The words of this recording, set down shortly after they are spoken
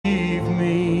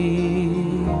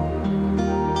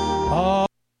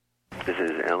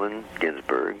Allen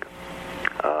Ginsberg,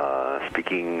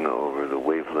 speaking over the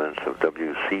wavelengths of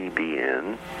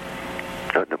WCBN.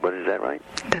 What is that right?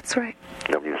 That's right.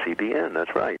 WCBN,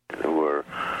 that's right. We're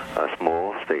a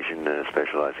small station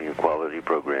specializing in quality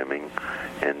programming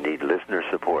and need listener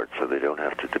support so they don't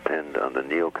have to depend on the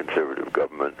neoconservative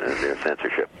government and their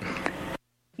censorship.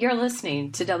 You're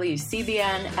listening to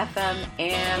WCBN FM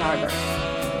Ann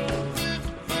Arbor.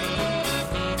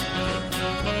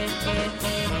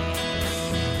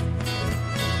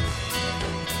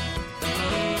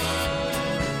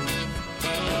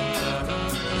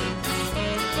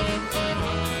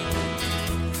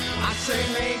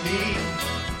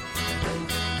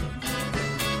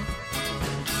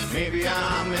 Maybe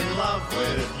I'm in love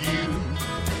with you.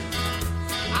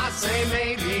 I say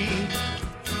maybe.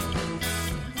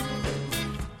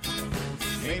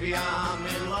 Maybe I'm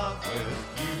in love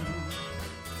with you.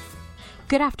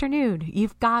 Good afternoon.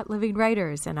 You've got Living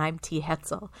Writers, and I'm T.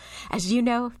 Hetzel. As you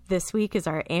know, this week is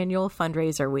our annual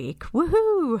fundraiser week.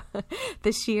 Woohoo!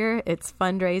 This year, it's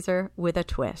fundraiser with a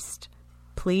twist.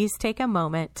 Please take a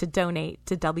moment to donate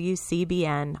to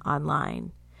WCBN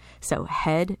online. So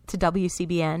head to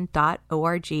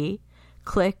WCBN.org,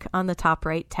 click on the top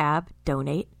right tab,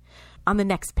 Donate. On the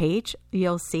next page,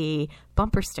 you'll see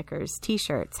bumper stickers,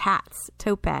 t-shirts, hats,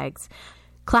 tote bags,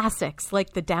 classics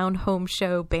like the Down Home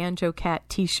Show Banjo Cat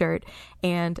t-shirt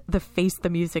and the Face the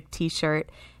Music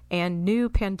t-shirt, and new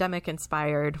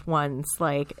pandemic-inspired ones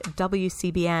like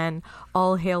WCBN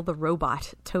All Hail the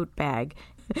Robot tote bag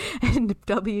and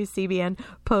WCBN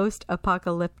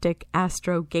Post-Apocalyptic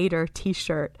Astro Gator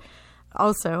t-shirt.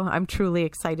 Also, I'm truly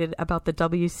excited about the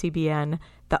WCBN,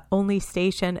 the only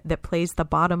station that plays the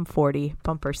bottom 40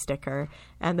 bumper sticker,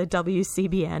 and the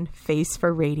WCBN Face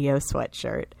for Radio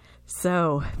sweatshirt.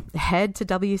 So head to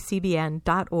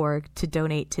WCBN.org to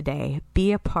donate today.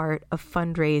 Be a part of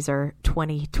Fundraiser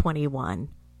 2021.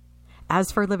 As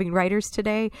for Living Writers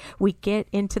today, we get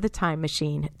into the time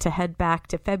machine to head back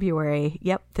to February,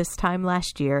 this time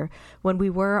last year, when we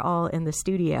were all in the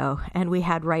studio, and we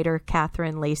had writer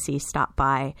Catherine Lacey stop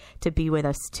by to be with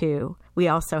us too. We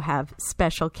also have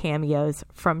special cameos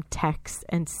from Tex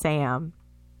and Sam.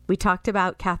 We talked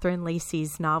about Catherine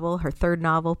Lacey's novel, her third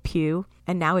novel, Pew,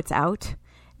 and now it's out.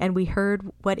 And we heard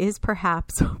what is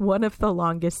perhaps one of the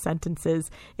longest sentences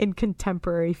in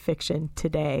contemporary fiction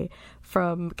today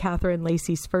from Catherine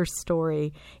Lacey's first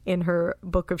story in her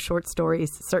book of short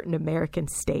stories, Certain American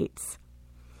States.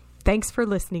 Thanks for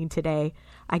listening today.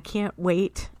 I can't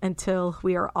wait until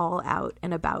we are all out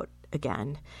and about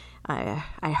again.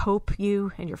 I hope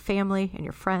you and your family and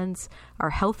your friends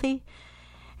are healthy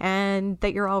and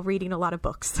that you're all reading a lot of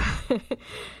books.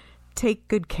 Take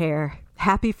good care.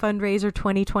 Happy Fundraiser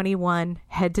 2021.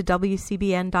 Head to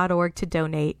WCBN.org to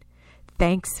donate.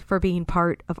 Thanks for being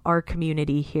part of our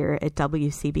community here at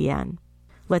WCBN.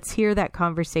 Let's hear that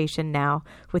conversation now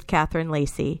with Catherine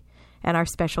Lacey and our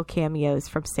special cameos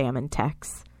from Sam and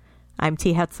Tex. I'm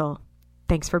T. Hetzel.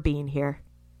 Thanks for being here.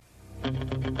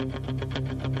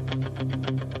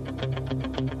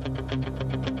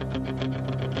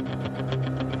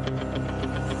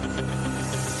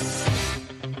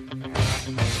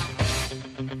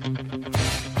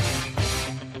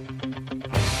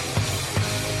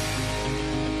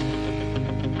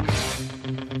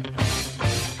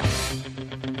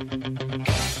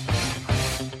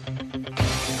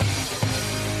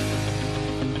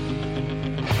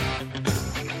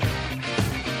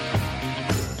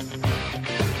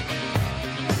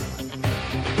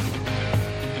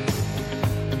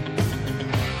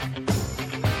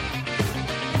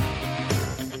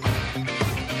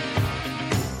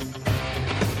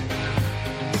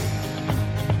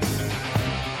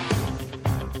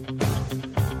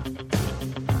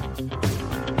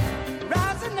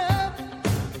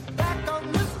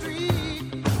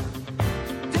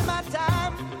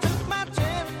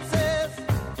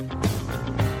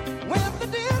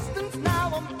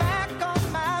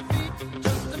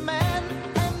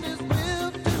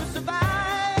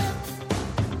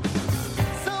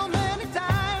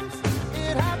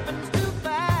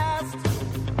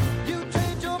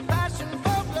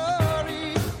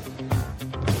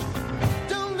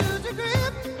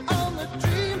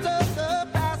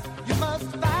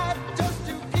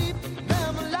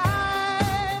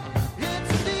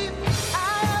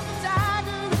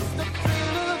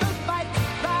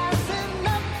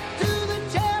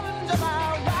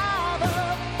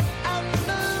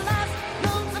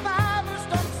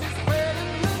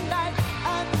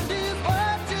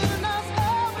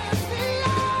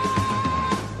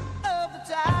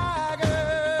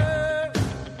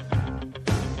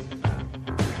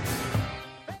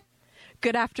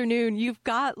 Good afternoon. You've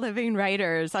got Living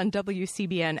Writers on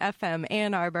WCBN FM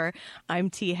Ann Arbor.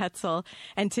 I'm T. Hetzel,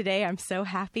 and today I'm so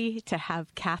happy to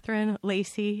have Catherine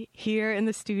Lacey here in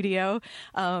the studio.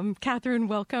 Catherine,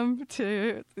 welcome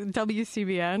to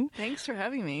WCBN. Thanks for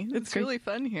having me. It's really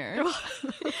fun here.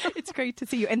 It's great to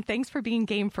see you, and thanks for being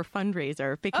game for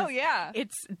fundraiser. Because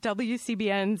it's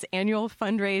WCBN's annual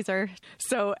fundraiser.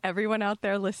 So everyone out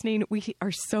there listening, we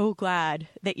are so glad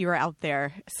that you're out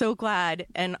there. So glad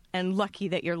and lucky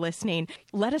that you're listening.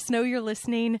 Let us know you're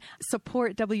listening.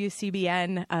 Support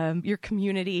WCBN, your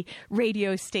community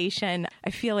radio station. I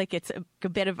feel like it's a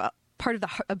bit of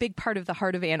a big part of the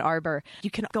heart of Ann Arbor.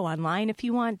 You can go online if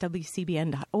you want,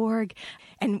 WCBN.org.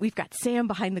 And we've got Sam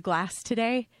behind the glass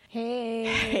today.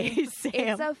 Hey, Sam.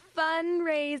 It's a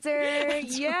fundraiser.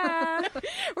 Yeah.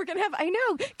 We're going to have, I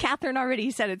know, Catherine already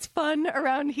said it's fun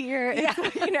around here. Yeah.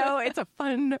 It's a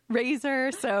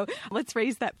fundraiser. So let's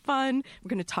raise that fun. We're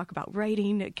going to talk about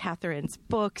writing, Catherine's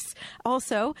books.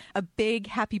 Also, a big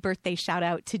happy birthday shout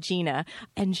out to Gina,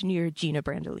 engineer Gina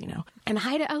Brandolino. And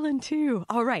hi to Ellen, too.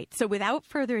 All right. So without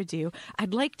further ado,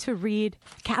 I'd like to read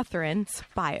Catherine's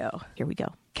bio. Here we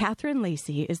go. Catherine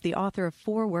Lacey is the author of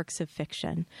 4 works of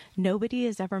fiction, Nobody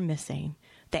Is Ever Missing,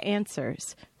 The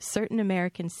Answers, Certain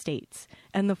American States,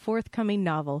 and the forthcoming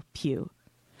novel, Pew.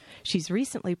 She's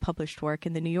recently published work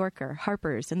in The New Yorker,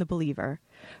 Harper's, and The Believer.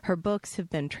 Her books have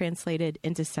been translated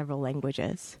into several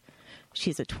languages.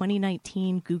 She's a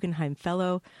 2019 Guggenheim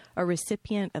Fellow, a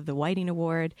recipient of the Whiting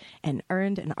Award, and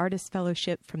earned an Artist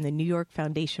Fellowship from the New York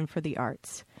Foundation for the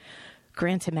Arts.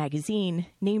 Granta Magazine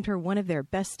named her one of their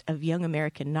best of young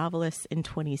American novelists in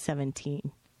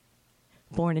 2017.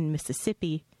 Born in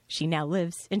Mississippi, she now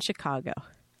lives in Chicago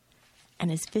and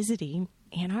is visiting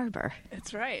Ann Arbor.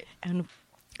 That's right. And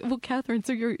well, Catherine,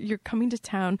 so you're coming to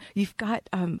town. You've got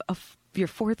your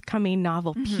forthcoming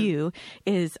novel, Pew,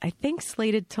 is I think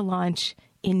slated to launch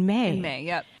in May. In May,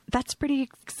 yep. That's pretty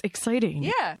exciting.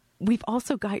 Yeah. We've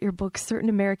also got your book, Certain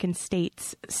American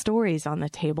States Stories, on the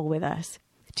table with us.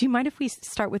 Do you mind if we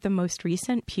start with the most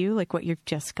recent, Pew, like what you've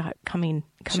just got coming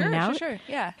out? Sure.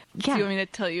 Yeah. Yeah. Do you want me to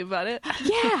tell you about it?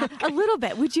 Yeah, a little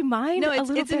bit. Would you mind? No, it's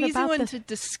an easy one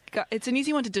to it's an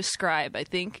easy one to describe, I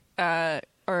think. I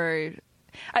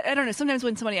don't know. Sometimes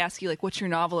when somebody asks you, like, what's your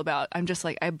novel about? I'm just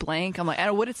like, I blank. I'm like, I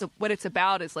don't know what it's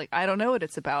about. Is like, I don't know what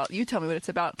it's about. You tell me what it's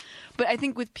about. But I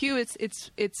think with Pew,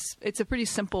 it's a pretty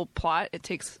simple plot. It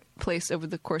takes place over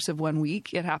the course of 1 week.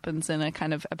 It happens in a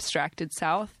kind of abstracted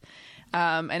South.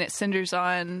 And it centers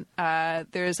on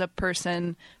there's a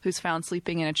person who's found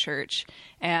sleeping in a church,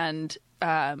 and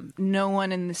no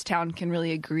one in this town can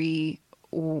really agree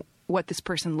what this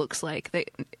person looks like.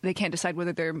 They can't decide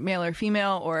whether they're male or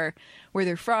female, or where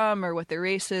they're from, or what their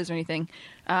race is, or anything.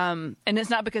 And it's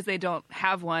not because they don't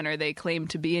have one or they claim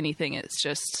to be anything. It's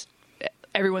just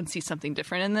everyone sees something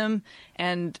different in them,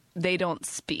 and they don't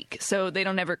speak, so they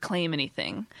don't ever claim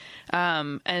anything.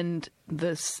 And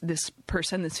this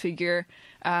person, this figure,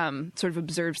 sort of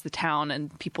observes the town,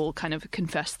 and people kind of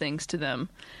confess things to them.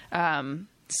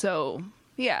 So,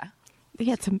 yeah.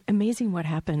 Yeah, it's amazing what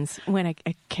happens when a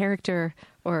character,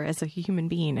 or as a human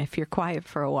being, if you're quiet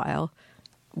for a while,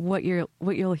 what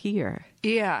you'll hear.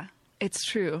 Yeah, it's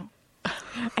true.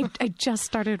 I just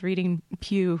started reading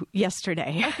Pew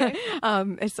yesterday. Okay.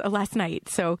 It's last night,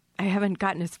 so I haven't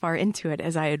gotten as far into it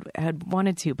as I had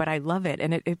wanted to, but I love it,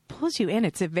 and it pulls you in.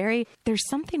 There's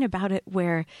something about it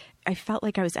where I felt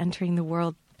like I was entering the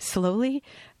world slowly,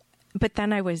 but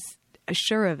then I was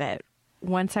sure of it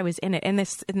once I was in it, in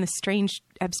this strange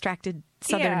abstracted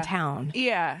southern town.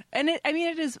 Yeah, and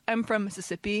it is. I'm from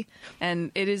Mississippi,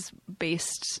 and it is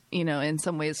based, in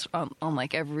some ways on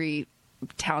like every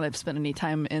town I've spent any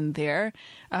time in there,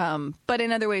 but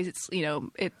in other ways it's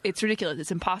it's ridiculous,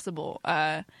 it's impossible.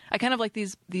 I kind of like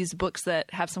these books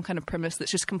that have some kind of premise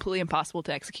that's just completely impossible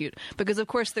to execute, because of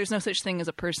course there's no such thing as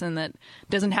a person that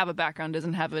doesn't have a background,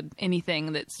 doesn't have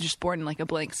anything, that's just born in like a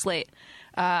blank slate,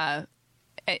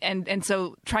 and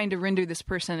so trying to render this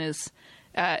person is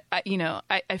I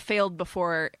failed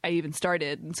before I even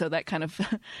started, and so that kind of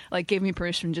like gave me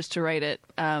permission just to write it.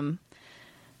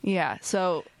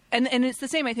 So And it's the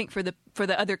same, I think, for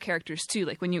the other characters too.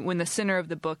 Like when the center of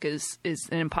the book is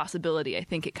an impossibility, I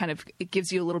think it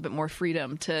gives you a little bit more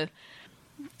freedom to,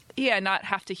 not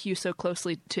have to hew so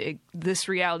closely to this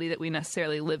reality that we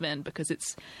necessarily live in, because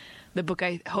the book,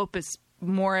 I hope, is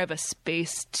more of a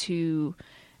space to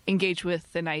engage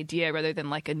with an idea rather than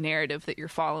like a narrative that you're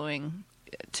following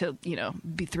to,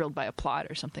 be thrilled by a plot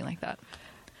or something like that.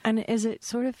 And is it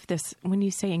sort of this, when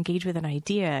you say engage with an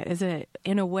idea, is it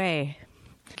in a way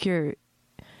you're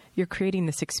creating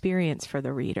this experience for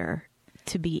the reader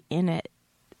to be in it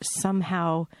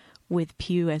somehow with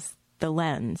Pew as the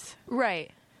lens.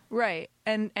 Right.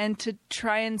 And to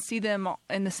try and see them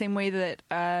in the same way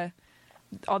that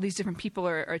all these different people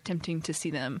are attempting to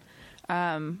see them.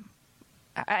 I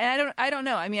don't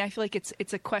know. I mean, I feel like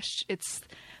it's a question. It's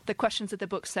the questions that the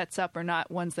book sets up are not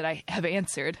ones that I have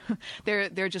answered.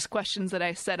 They're just questions that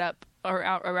I set up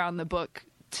around the book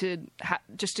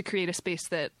just to create a space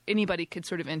that anybody could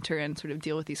sort of enter and sort of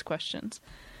deal with these questions.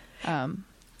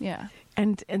 Yeah.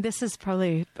 And this is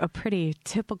probably a pretty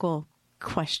typical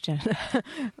question,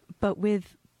 but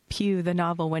with Pew, the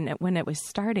novel, when it was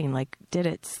starting, like, did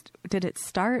it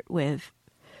start with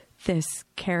this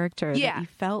character that you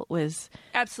felt was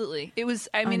absolutely? It was.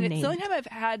 I mean, unnamed. it's the only time I've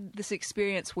had this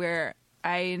experience where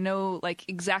I know like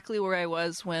exactly where I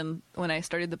was when I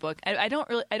started the book. I don't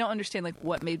understand like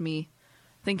what made me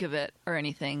think of it or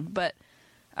anything, but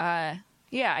I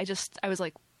was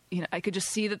like, you know, I could just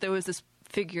see that there was this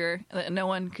figure that no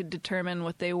one could determine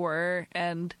what they were,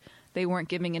 and they weren't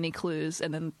giving any clues,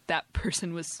 and then that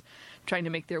person was trying to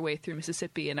make their way through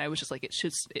Mississippi, and I was just like, it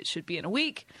should be in a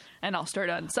week, and I'll start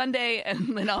on Sunday,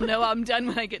 and then I'll know I'm done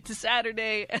when I get to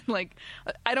Saturday, and like,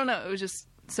 I don't know, it was just,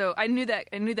 so I knew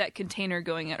that container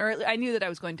going in, or I knew that I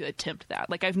was going to attempt that.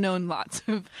 Like, I've known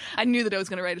I knew that I was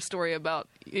going to write a story about,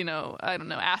 you know, I don't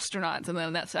know, astronauts, and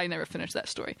then I never finished that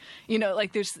story. You know,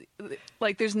 like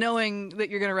there's knowing that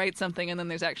you're going to write something, and then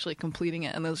there's actually completing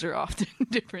it, and those are often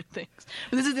different things.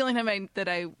 But this is the only time that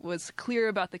I was clear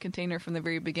about the container from the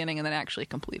very beginning, and then actually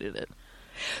completed it.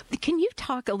 Can you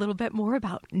talk a little bit more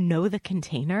about Know the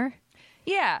Container?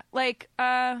 Yeah, like,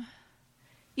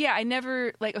 yeah, I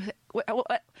never, like,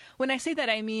 when I say that,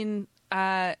 I mean,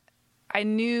 I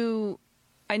knew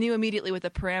immediately what the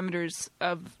parameters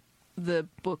of the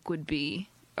book would be,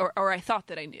 or I thought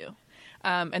that I knew.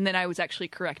 And then I was actually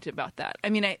corrected about that. I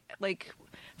mean,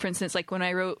 for instance, like when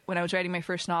I was writing my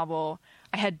first novel,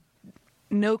 I had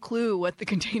no clue what the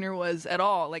container was at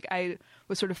all. Like, I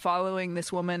was sort of following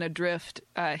this woman adrift,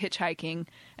 hitchhiking,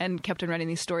 and kept on writing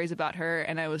these stories about her.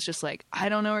 And I was just like, I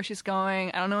don't know where she's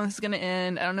going. I don't know when this is going to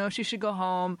end. I don't know if she should go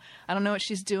home. I don't know what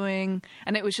she's doing.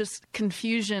 And it was just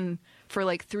confusion for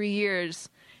like 3 years.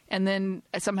 And then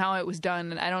somehow it was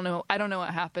done. And I don't know what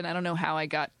happened. I don't know how I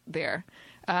got there.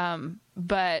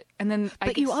 But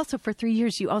you also, for 3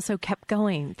 years, you also kept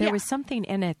going. There was something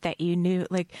in it that you knew,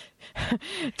 like,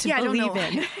 to believe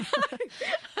in.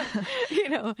 You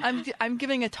know, I'm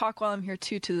giving a talk while I'm here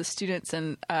too to the students,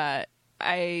 and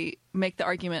I make the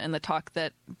argument in the talk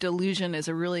that delusion is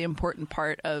a really important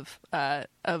part of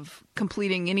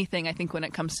completing anything. I think when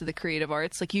it comes to the creative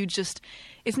arts, like,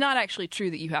 it's not actually true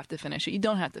that you have to finish it. You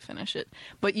don't have to finish it,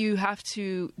 but you have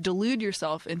to delude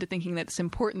yourself into thinking that it's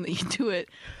important that you do it,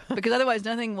 because otherwise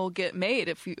nothing will get made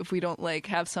if we don't like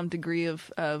have some degree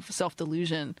of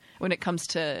self-delusion when it comes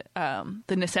to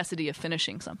the necessity of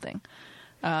finishing something.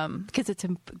 Because it's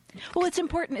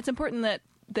important. It's important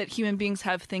that human beings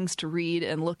have things to read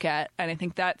and look at, and I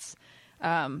think that's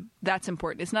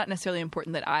important. It's not necessarily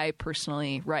important that I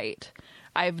personally write.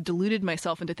 I've deluded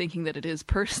myself into thinking that it is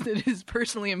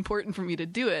personally important for me to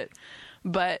do it,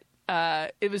 but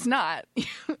it was not.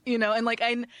 You know, and like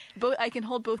I can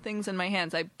hold both things in my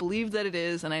hands. I believe that it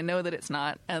is, and I know that it's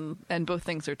not, and both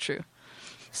things are true.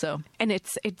 So, and it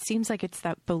seems like it's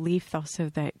that belief also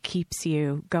that keeps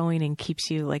you going and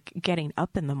keeps you like getting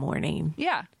up in the morning.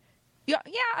 Yeah. Yeah.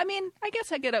 I mean, I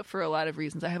guess I get up for a lot of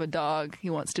reasons. I have a dog; he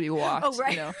wants to be walked. Oh,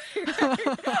 right. You know?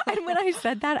 And when I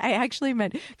said that, I actually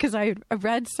meant, because I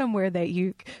read somewhere that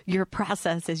your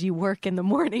process is you work in the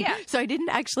morning. Yeah. So I didn't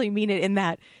actually mean it in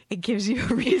that it gives you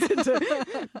a reason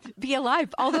to be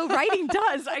alive. Although writing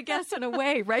does, I guess, in a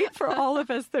way, right? For all of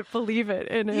us that believe it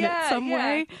in some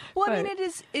way. Well, I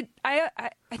mean,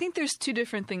 I think there's two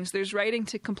different things. There's writing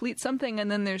to complete something, and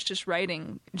then there's just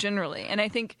writing generally. And I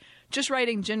think just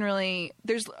writing generally,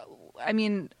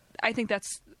 I think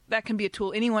that can be a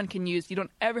tool anyone can use. You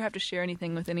don't ever have to share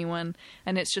anything with anyone,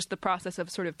 and it's just the process of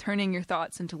sort of turning your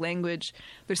thoughts into language.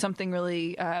 There's something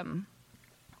really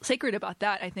sacred about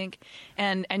that, I think,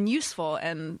 and useful.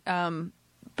 And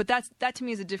but that to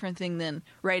me is a different thing than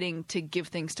writing to give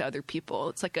things to other people.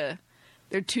 It's like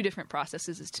they're two different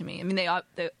processes to me. I mean,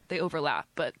 they overlap,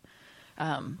 but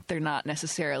they're not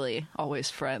necessarily always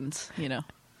friends, you know.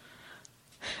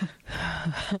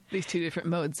 These two different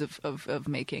modes of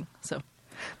making. So,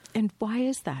 and why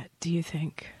is that, do you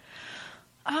think?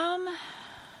 I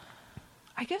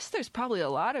guess there's probably a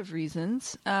lot of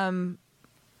reasons. Well,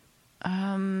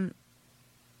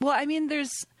 I mean,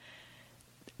 there's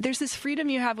this freedom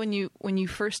you have when you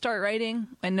first start writing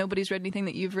and nobody's read anything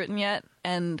that you've written yet,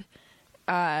 and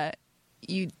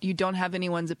you don't have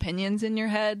anyone's opinions in your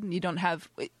head. You don't have,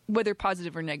 whether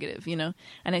positive or negative, you know.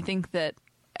 And I think that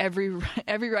every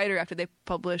writer, after they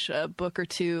publish a book or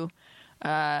two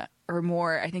or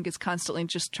more, I think is constantly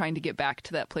just trying to get back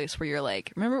to that place where you're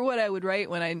like, remember what I would write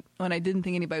when I didn't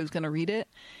think anybody was going to read it,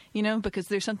 you know, because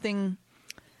there's something.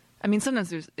 I mean, sometimes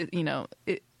there's, you know,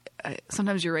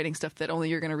 sometimes you're writing stuff that only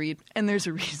you're going to read, and there's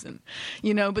a reason,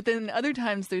 you know. But then other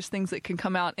times there's things that can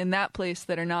come out in that place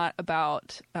that are not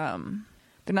about, they're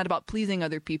not about pleasing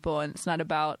other people, and it's not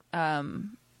about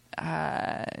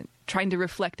trying to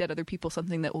reflect at other people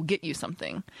something that will get you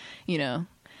something, you know.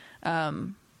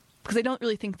 Because I don't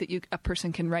really think that a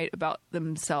person can write about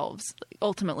themselves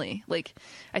ultimately. Like,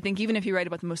 I think even if you write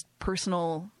about the most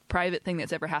personal, private thing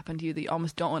that's ever happened to you that you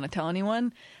almost don't want to tell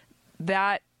anyone,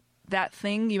 that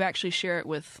thing, you actually share it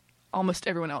with almost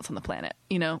everyone else on the planet.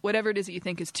 You know, whatever it is that you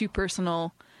think is too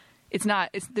personal, there's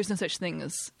no such thing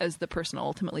as the personal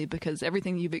ultimately, because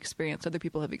everything you've experienced, other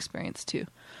people have experienced too.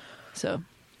 So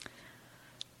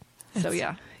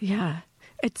yeah. Yeah.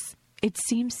 It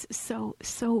seems so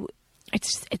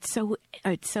it's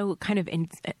so kind of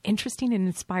interesting and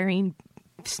inspiring,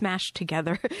 smashed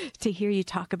together to hear you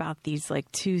talk about these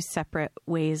like two separate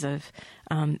ways of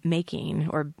making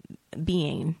or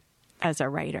being as a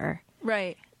writer.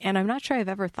 Right. And I'm not sure I've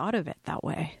ever thought of it that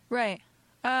way. Right.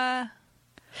 Yeah.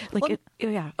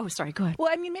 Oh, sorry. Go ahead. Well,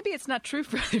 I mean, maybe it's not true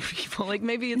for other people. Like,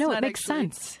 maybe it's no, not. It makes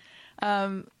actually sense.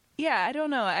 Yeah, I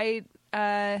don't know.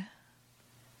 I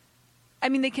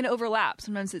mean, they can overlap.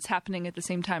 Sometimes it's happening at the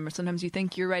same time, or sometimes you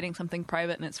think you're writing something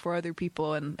private and it's for other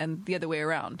people, and the other way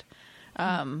around.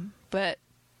 But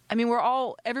I mean,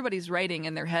 everybody's writing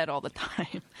in their head all the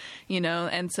time, you know?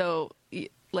 And so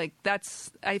like I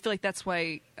feel like that's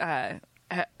why, I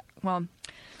feel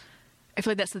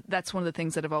like that's one of the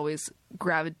things that I've always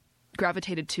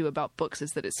gravitated to about books,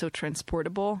 is that it's so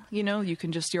transportable, you know? You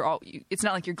can just, it's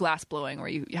not like you're glass blowing where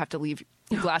you have to leave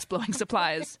your glass blowing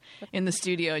supplies in the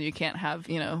studio and you can't have,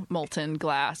 you know, molten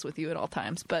glass with you at all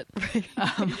times. But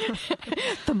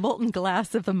the molten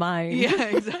glass of the mind. Yeah,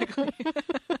 exactly.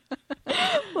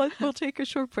 We'll take a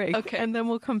short break, okay, and then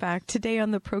we'll come back. Today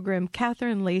on the program,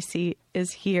 Kathryn Lacey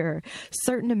is here.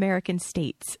 Certain American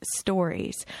States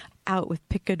Stories, out with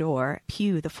Picador.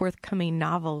 Pew, the forthcoming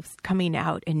novel coming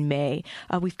out in May.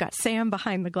 We've got Sam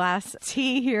behind the glass,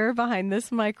 T here behind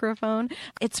this microphone.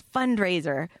 It's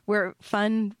fundraiser. We're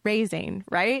fundraising,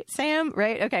 right, Sam?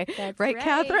 Right? Okay. That's right,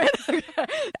 right. Kathryn?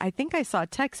 I think I saw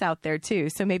Tex out there too,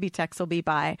 so maybe Tex will be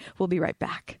by. We'll be right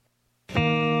back.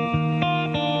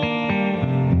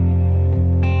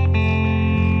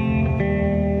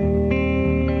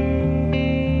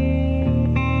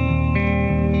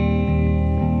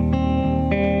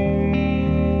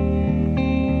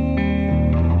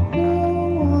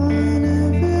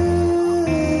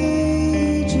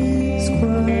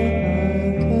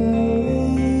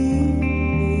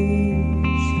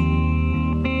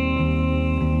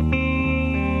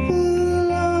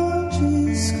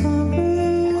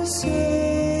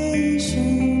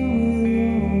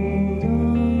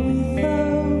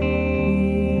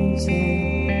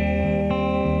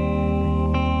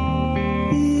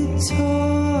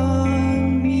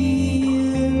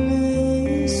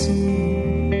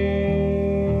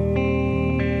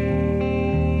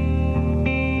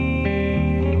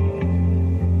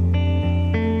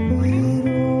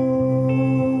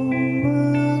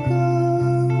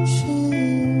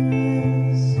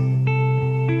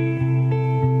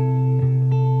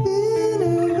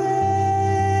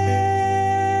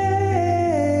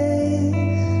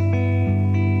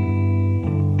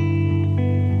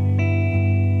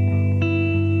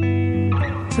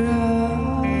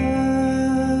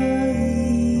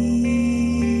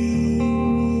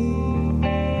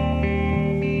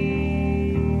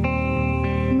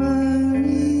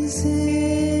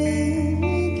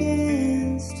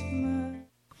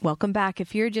 Welcome back.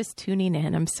 If you're just tuning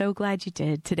in, I'm so glad you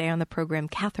did. Today on the program,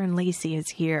 Kathryn Lacey is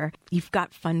here. You've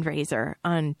got Fundraiser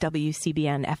on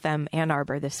WCBN FM Ann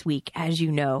Arbor this week. As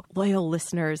you know, loyal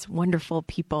listeners, wonderful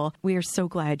people. We are so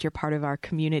glad you're part of our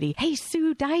community. Hey,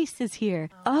 Sue Dice is here.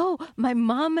 Oh, my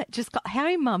mom just got,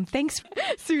 hi, Mom. Thanks,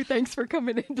 Sue. Thanks for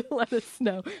coming in to let us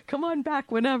know. Come on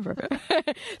back whenever.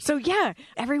 So yeah,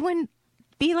 everyone,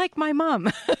 be like my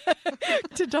mom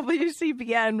to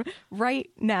WCBN right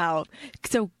now.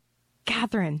 So,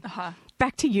 Kathryn,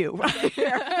 back to you.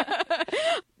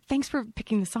 Thanks for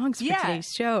picking the songs for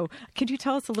today's show. Could you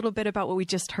tell us a little bit about what we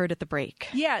just heard at the break?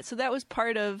 Yeah, so that was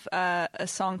part of a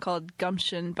song called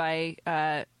Gumption by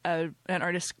an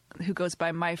artist who goes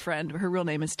by My Friend. Her real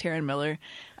name is Taryn Miller.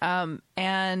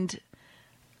 And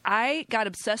I got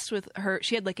obsessed with her.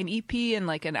 She had like an EP and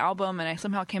like an album, and I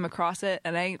somehow came across it.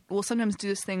 And I will sometimes do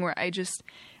this thing where I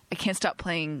can't stop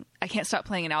playing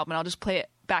an album. And I'll just play it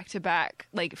back to back,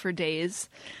 like for days.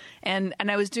 And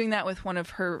I was doing that with one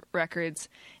of her records,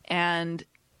 and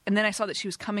then I saw that she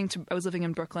was coming to. I was living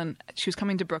in Brooklyn. She was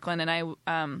coming to Brooklyn, and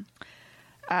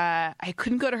I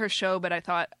couldn't go to her show, but I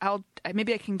thought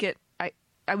maybe I can get.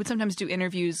 I would sometimes do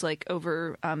interviews like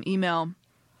over email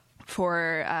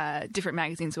for different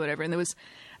magazines or whatever, and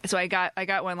I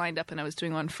got one lined up, and I was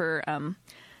doing one for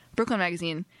Brooklyn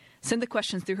Magazine. Send the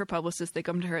questions through her publicist. They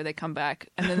come to her. They come back,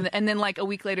 and then like a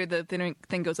week later, the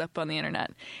thing goes up on the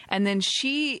internet. And then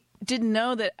she didn't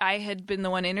know that I had been the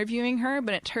one interviewing her,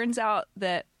 but it turns out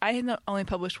that I had not only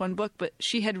published one book, but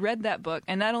she had read that book,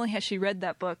 and not only has she read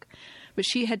that book, but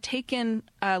she had taken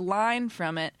a line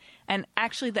from it. And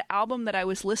actually, the album that I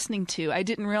was listening to, I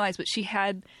didn't realize, but she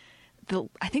had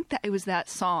I think that it was that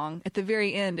song at the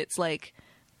very end. It's like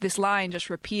this line just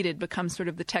repeated becomes sort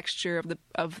of the texture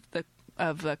of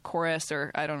the chorus,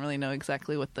 or I don't really know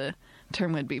exactly what the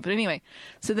term would be. But anyway,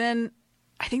 so then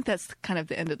I think that's kind of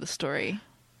the end of the story.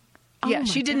 Yeah,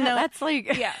 she didn't know. That's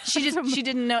like she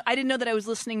didn't know. I didn't know that I was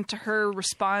listening to her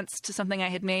response to something I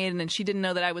had made, and then she didn't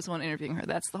know that I was the one interviewing her.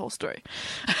 That's the whole story.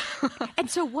 And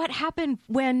so what happened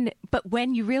when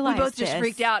you realized we both just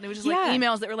freaked out, and it was just like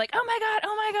emails that were like, oh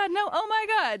my god, no, oh my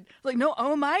god, like no,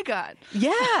 oh my god.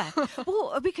 Yeah.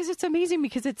 Well, because it's amazing,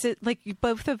 because it's like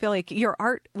both of like your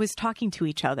art was talking to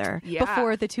each other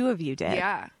before the two of you did.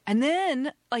 Yeah. And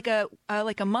then like a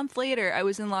month later, I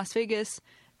was in Las Vegas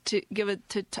to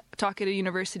talk at a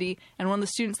university, and one of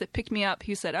the students that picked me up,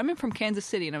 he said, I'm from Kansas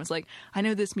City, and I was like, I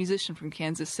know this musician from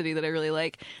Kansas City that I really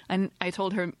like, and I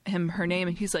told him her name,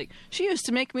 and he's like, she used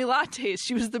to make me lattes,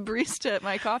 she was the barista at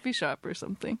my coffee shop or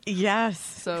something. Yes.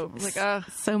 So I was like,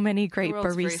 so many great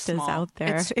baristas out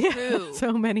there. It's true.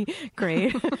 So many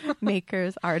great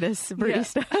makers, artists,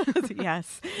 baristas.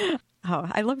 Yes. Oh,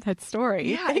 I love that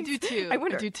story. Yeah, I do too. I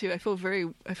do too. I feel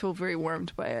very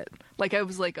warmed by it. Like I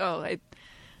was like,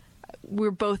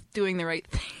 we're both doing the right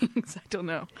things. I don't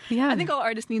know. Yeah. I think all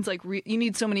artists needs like you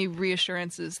need so many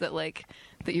reassurances that like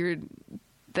that you're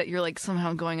like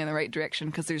somehow going in the right direction,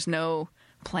 because there's no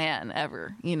plan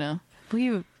ever, you know.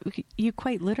 Well, you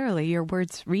quite literally, your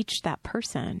words reached that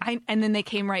person. And then they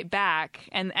came right back,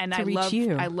 and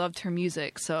I loved her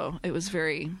music, so it was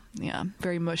very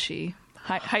mushy.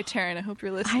 Hi, Taryn. I hope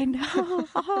you're listening. I know.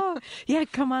 Oh, yeah,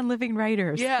 come on, Living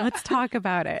Writers. Yeah. Let's talk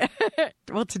about it.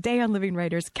 Well, today on Living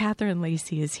Writers, Catherine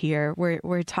Lacey is here.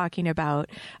 We're talking about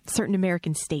Certain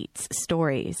American States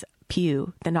Stories,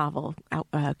 Pew, the novel,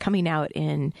 coming out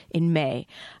in May.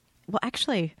 Well,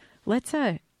 actually, let's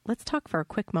talk for a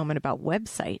quick moment about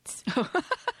websites.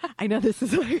 I know this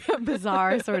is like a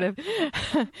bizarre sort of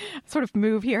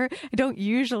move here. I don't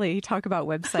usually talk about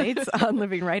websites on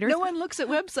Living Writers. No one looks at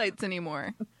websites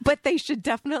anymore. But they should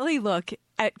definitely look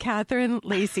at Catherine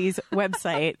Lacey's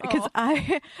website, because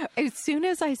as soon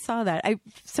as I saw that,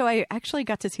 I actually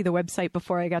got to see the website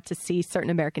before I got to see Certain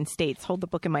American States, hold the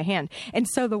book in my hand. And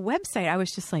so the website, I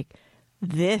was just like,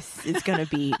 this is going to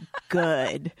be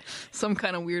good. Some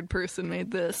kind of weird person made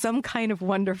this. Some kind of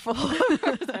wonderful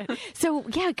person. So,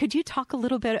 yeah, could you talk a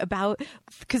little bit about,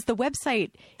 because the website,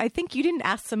 I think you didn't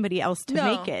ask somebody else to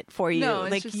make it for you. No,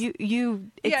 like just,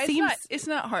 it seems it's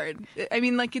not hard. I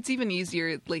mean, like, it's even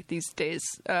easier like these days.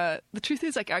 The truth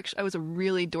is, like, actually, I was a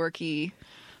really dorky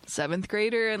 7th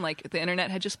grader, and like the internet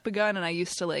had just begun, and I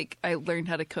learned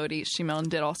how to code HTML and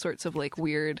did all sorts of like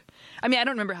weird. I mean, I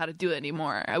don't remember how to do it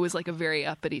anymore. I was like a very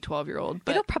uppity 12-year-old.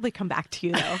 But it'll probably come back to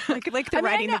you though. like the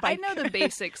riding the bike. I know the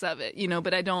basics of it, you know,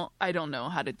 but I don't know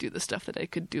how to do the stuff that I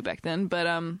could do back then. But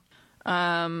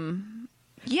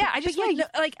yeah, I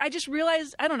just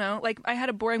realized, I don't know, like I had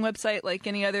a boring website like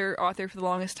any other author for the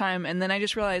longest time, and then I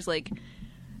just realized like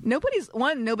nobody's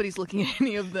looking at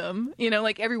any of them. You know,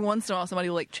 like every once in a while somebody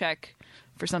will like check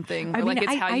for something. Or, like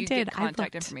it's how you get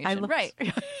contact information. Right.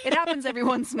 It happens every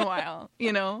once in a while,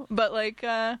 you know. But like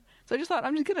so I just thought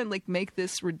I'm just gonna like make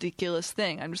this ridiculous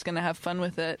thing. I'm just gonna have fun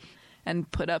with it and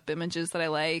put up images that I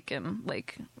like, and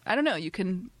like I don't know, you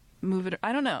can move it.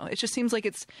 I don't know. It just seems like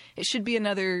it should be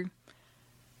another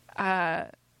I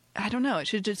don't know. It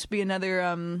should just be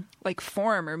another like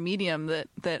form or medium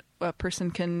that a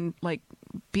person can like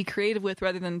be creative with,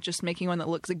 rather than just making one that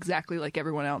looks exactly like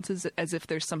everyone else's, as if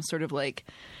there's some sort of like,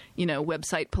 you know,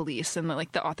 website police, and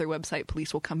like the author website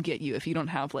police will come get you if you don't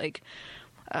have like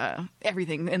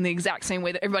everything in the exact same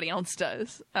way that everybody else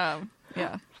does.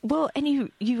 Yeah. Well, and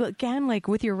you again, like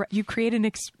with you create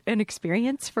an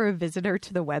experience for a visitor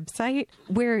to the website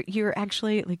where you're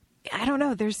actually like, I don't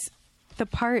know, there's the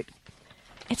part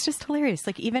it's just hilarious.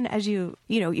 Like, even as you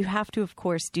have to, of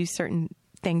course, do certain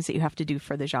things that you have to do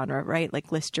for the genre, right?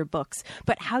 Like list your books.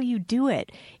 But how you do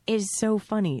it is so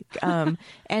funny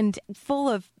and full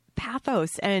of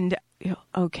pathos. And,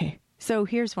 okay. So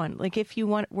here's one. Like, if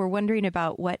we're wondering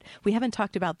about we haven't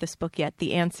talked about this book yet,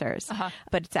 The Answers,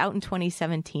 but it's out in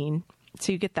 2017.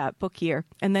 So you get that book year.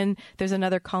 And then there's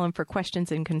another column for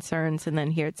questions and concerns. And then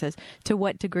here it says, to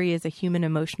what degree is a human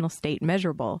emotional state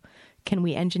measurable? Can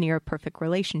we engineer a perfect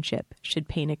relationship? Should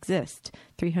pain exist?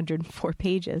 304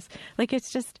 pages. Like,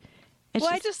 it's just...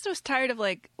 I just was tired of,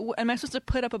 like, am I supposed to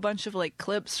put up a bunch of, like,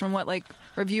 clips from what, like,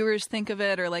 reviewers think of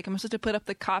it? Or, like, am I supposed to put up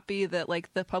the copy that,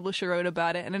 like, the publisher wrote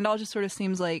about it? And it all just sort of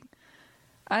seems like,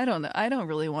 I don't know. I don't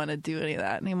really want to do any of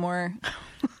that anymore.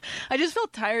 I just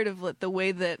felt tired of the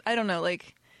way that, I don't know,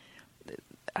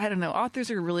 authors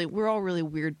we're all really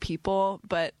weird people,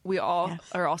 but we all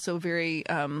are also very,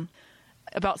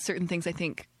 about certain things, I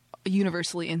think,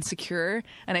 universally insecure.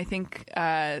 And I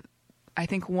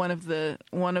think one of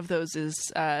those is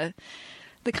the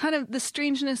kind of the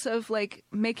strangeness of, like,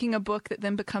 making a book that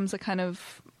then becomes a kind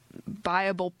of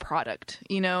buyable product,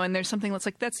 and there's something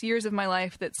that's years of my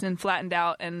life that's been flattened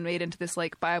out and made into this,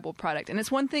 like, buyable product. And it's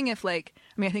one thing if, like,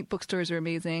 I think bookstores are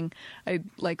amazing. I,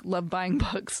 like, love buying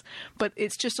books, but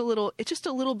it's just a little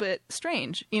bit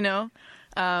strange, and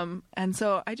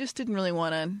so I just didn't really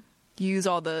want to use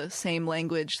all the same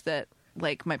language that,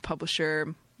 like, my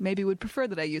publisher maybe would prefer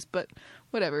that I use, but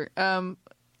whatever.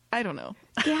 I don't know.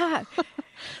 Yeah.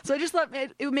 So I just thought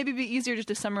it would maybe be easier just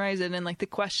to summarize it in, like, the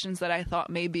questions that I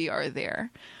thought maybe are there,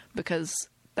 because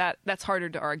that's harder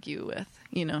to argue with,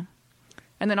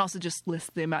 and then also just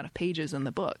list the amount of pages in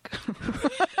the book.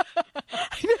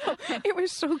 I know. It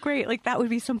was so great. Like, that would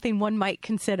be something one might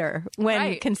consider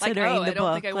when considering the book. I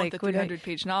don't think I want the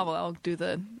 300-page novel. I'll do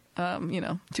the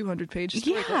 200-page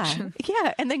story collection.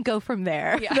 Yeah, and then go from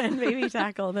there. Yeah. Then maybe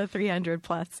tackle the 300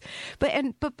 plus.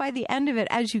 But by the end of it,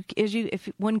 as you if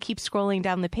one keeps scrolling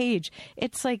down the page,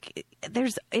 it's like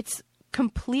it's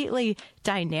completely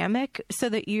dynamic, so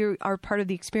that you are part of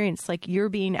the experience. Like, you're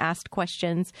being asked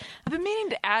questions. I've been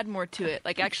meaning to add more to it.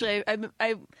 Like, actually, I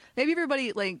maybe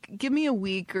everybody, like, give me a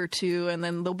week or two, and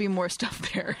then there'll be more stuff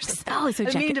there. So I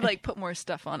mean to, like, put more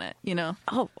stuff on it,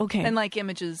 Oh, okay. And, like,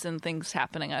 images and things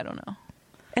happening. I don't know.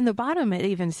 And the bottom, it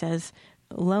even says,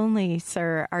 "Lonely,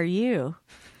 sir, are you?"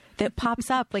 That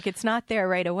pops up, like, it's not there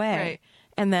right away, right.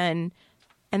 And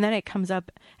then it comes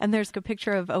up, and there's a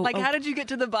picture of... how did you get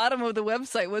to the bottom of the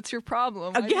website? What's your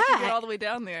problem? Why did you get all the way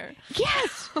down there?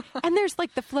 Yes! And there's,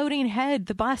 like, the floating head,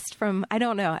 the bust from... I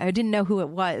don't know. I didn't know who it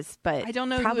was, but... I don't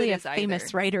know probably who it is a famous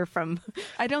either. writer from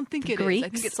I don't think it Greeks. is. I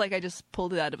think it's like I just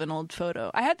pulled it out of an old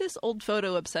photo. I had this old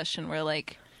photo obsession where,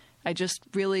 like, I just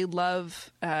really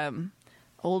love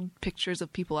old pictures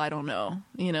of people I don't know,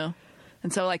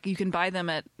 And so, like, you can buy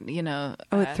them at,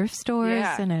 at thrift stores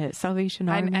and at Salvation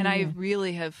Army. And I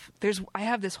really have, I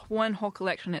have this one whole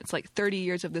collection. It's like 30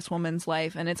 years of this woman's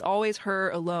life, and it's always her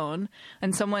alone.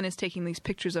 And someone is taking these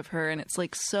pictures of her, and it's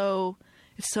like it's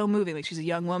so moving. Like, she's a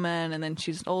young woman, and then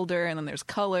she's older, and then there's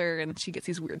color, and she gets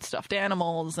these weird stuffed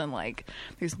animals, and, like,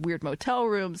 these weird motel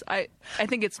rooms. I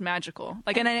think it's magical.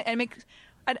 Like, and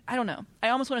I don't know. I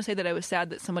almost want to say that I was sad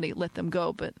that somebody let them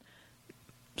go, but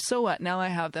so what? Now I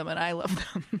have them and I love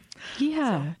them.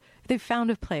 Yeah. So, they've found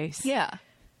a place. Yeah.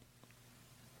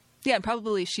 Yeah, and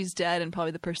probably she's dead, and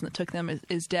probably the person that took them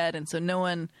is dead, and so no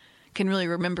one can really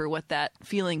remember what that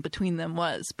feeling between them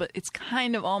was, but it's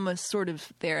kind of almost sort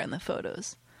of there in the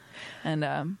photos.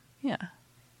 And, yeah.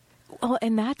 Well,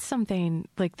 and that's something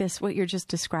like this, what you're just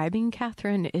describing,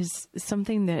 Catherine, is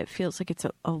something that it feels like it's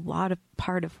a lot of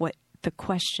part of what the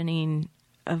questioning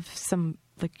of some,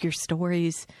 like, your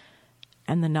stories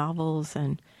and the novels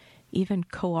and even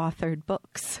co-authored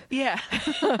books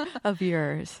of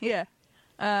yours. Yeah.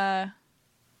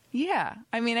 Yeah.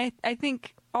 I mean, I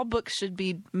think all books should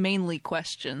be mainly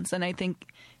questions. And I think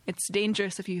it's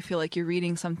dangerous if you feel like you're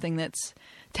reading something that's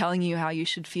telling you how you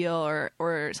should feel,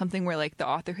 or something where, like, the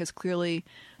author has clearly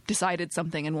decided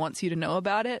something and wants you to know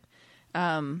about it.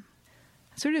 I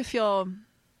sort of feel...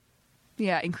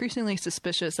 increasingly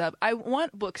suspicious of. I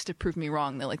want books to prove me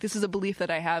wrong, though. Like, this is a belief that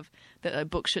I have, that a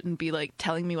book shouldn't be, like,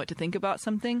 telling me what to think about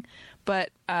something. But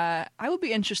I would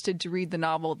be interested to read the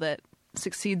novel that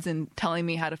succeeds in telling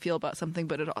me how to feel about something,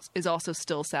 but it is also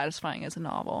still satisfying as a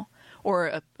novel,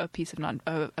 or a piece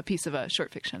of a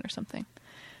short fiction or something.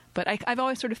 But I've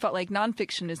always sort of felt like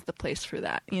nonfiction is the place for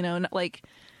that, not like,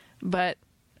 but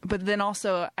then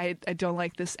also I don't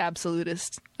like this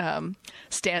absolutist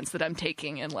stance that I'm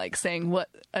taking, and, like, saying what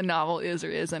a novel is or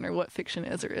isn't, or what fiction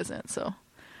is or isn't.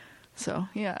 So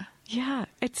yeah. Yeah,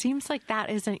 it seems like that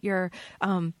isn't your,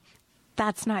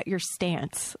 that's not your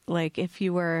stance. Like if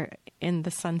you were in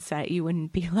the sunset, you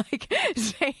wouldn't be like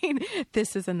saying,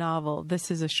 this is a novel,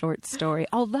 this is a short story.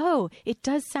 Although it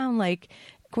does sound like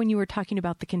when you were talking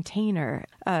about the container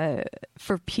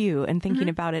for Pew and thinking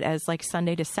about it as like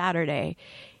Sunday to Saturday,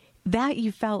 that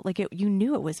you felt like you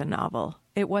knew it was a novel.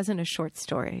 It wasn't a short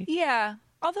story. Yeah.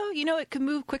 Although, you know, it could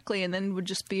move quickly and then would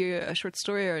just be a short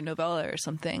story or a novella or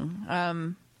something.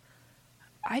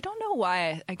 I don't know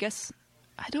why. I guess,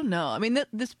 I don't know. I mean,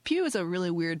 this Pew is a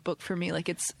really weird book for me. Like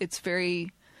it's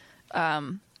very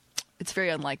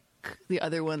unlike the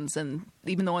other ones. And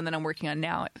even the one that I'm working on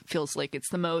now, it feels like it's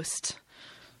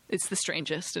the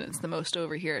strangest and it's the most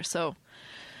over here. So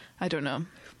I don't know.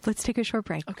 Let's take a short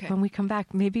break. Okay. When we come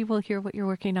back, maybe we'll hear what you're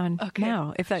working on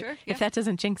now, if that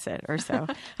doesn't jinx it or so.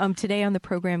 Today on the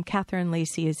program, Catherine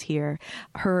Lacey is here.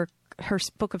 Her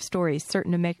book of stories,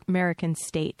 Certain American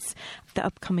States, the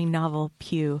upcoming novel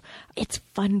Pew. It's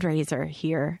fundraiser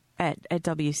here at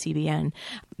WCBN.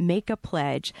 Make a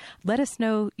pledge. Let us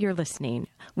know you're listening.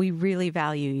 We really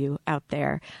value you out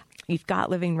there. You've got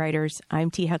Living Writers.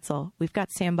 I'm T. Hetzel. We've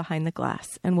got Sam behind the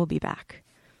glass, and we'll be back.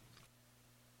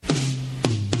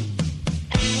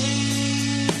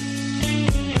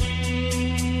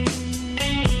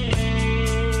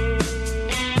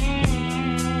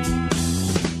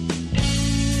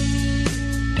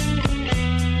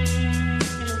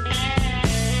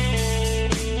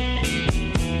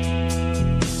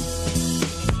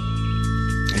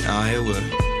 Iowa,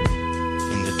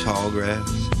 in the tall grass,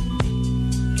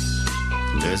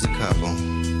 there's a couple.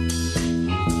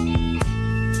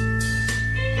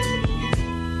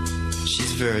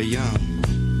 She's very young.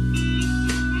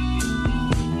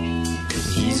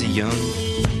 He's a young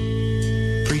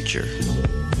preacher.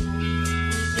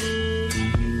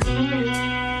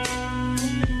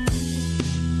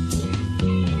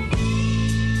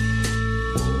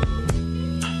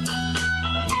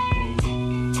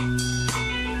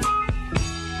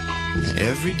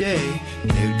 Every day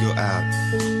they would go out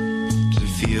to the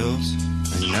fields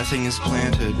and nothing is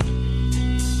planted.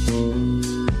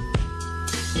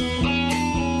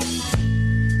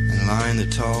 And lie in the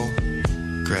tall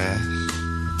grass.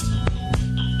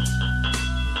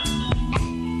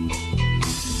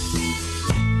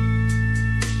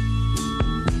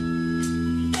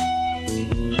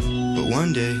 But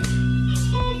one day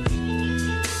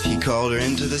he called her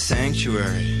into the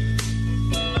sanctuary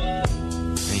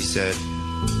and he said,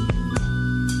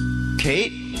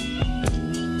 Kate,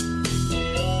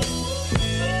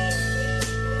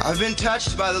 I've been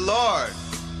touched by the Lord.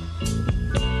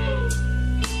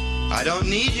 I don't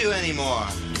need you anymore.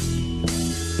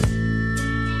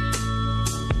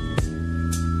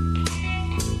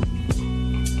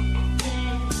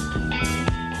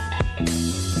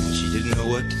 She didn't know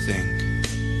what to think,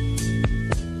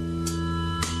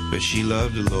 but she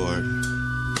loved the Lord.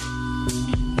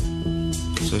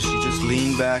 So she just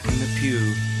leaned back in the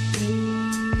pew,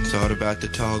 thought about the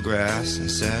tall grass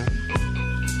and said,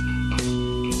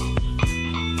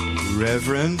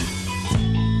 Reverend?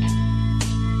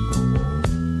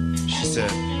 She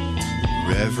said,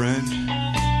 Reverend?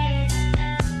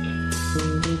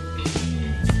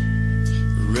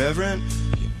 Reverend,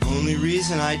 the only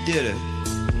reason I did it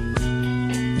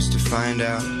was to find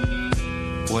out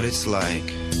what it's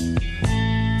like.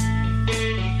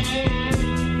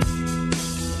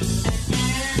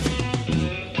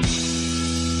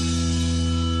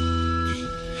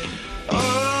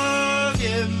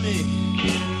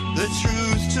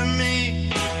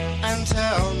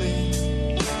 Tell me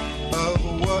of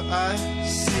what I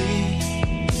see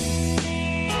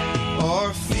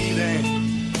or feeling.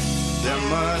 There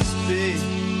must be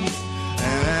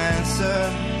an answer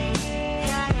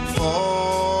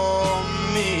for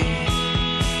me.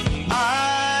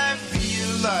 I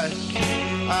feel like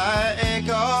I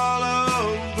ache all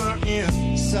over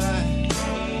inside.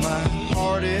 My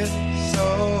heart is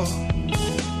so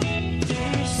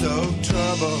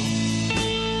troubled.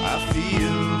 I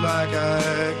feel like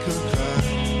I could cry.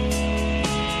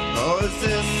 Oh, is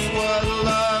this what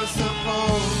love's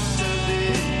supposed to be?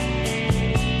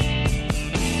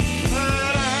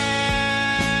 But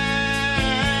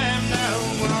I'm not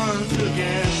one to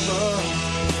gamble,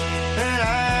 and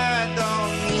I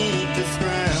don't need to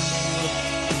scramble.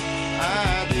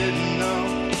 I didn't know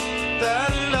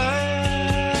that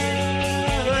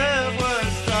love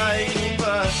was like me,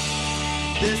 but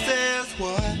this is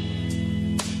what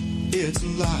it's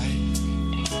like.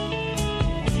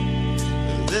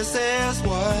 This is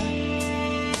what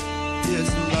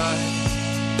it's like.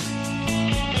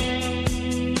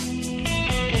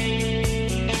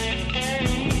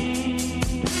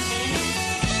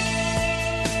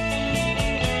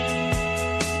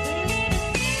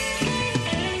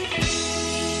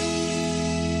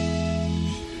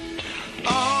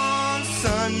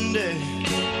 one day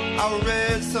I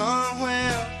read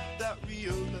somewhere that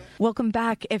real love. Welcome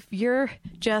back. If you're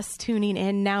just tuning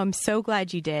in now, I'm so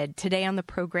glad you did. Today on the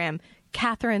program,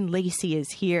 Catherine Lacey is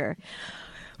here.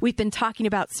 We've been talking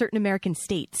about certain American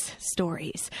states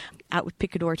stories, out with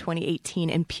Picador 2018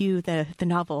 and Pew, the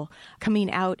novel, coming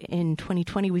out in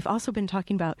 2020. We've also been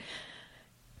talking about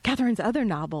Catherine's other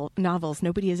novels,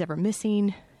 Nobody Is Ever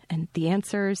Missing, and The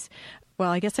Answers.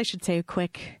 Well, I guess I should say a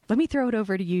quick, let me throw it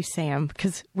over to you, Sam,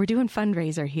 because we're doing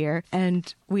fundraiser here,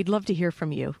 and we'd love to hear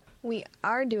from you. We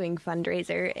are doing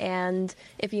fundraiser, and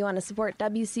if you want to support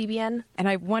WCBN. And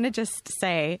I want to just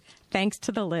say thanks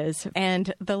to the Liz.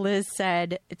 And the Liz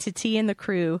said to T and the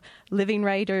crew, living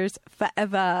writers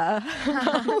forever.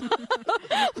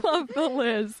 Love the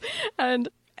Liz.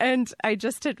 And I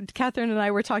just, Catherine and I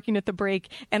were talking at the break,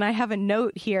 and I have a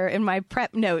note here in my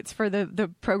prep notes for the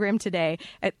program today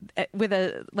with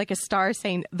a star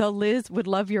saying, the Liz would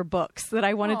love your books, that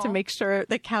I wanted to make sure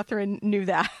that Catherine knew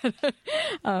that.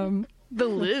 The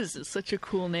Liz is such a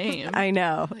cool name. I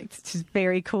know. It's just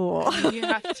very cool. You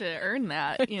have to earn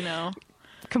that, you know.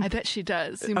 I bet she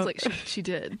does. Seems like she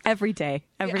did. Every day.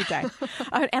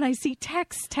 And I see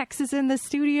Tex. Tex is in the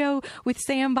studio with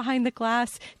Sam behind the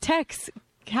glass. Tex,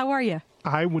 how are you?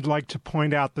 I would like to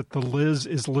point out that the Liz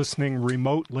is listening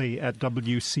remotely at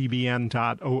WCBN.org.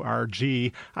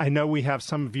 I know we have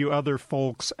some of you other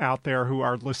folks out there who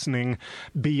are listening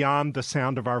beyond the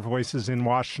sound of our voices in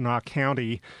Washtenaw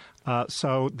County.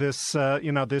 So this,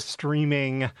 this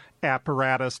streaming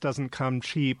apparatus doesn't come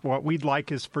cheap. What we'd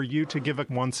like is for you to give it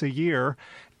once a year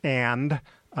and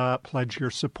pledge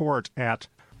your support at.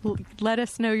 Let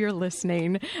us know you're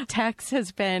listening. Tex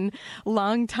has been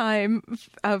longtime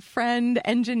friend,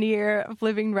 engineer of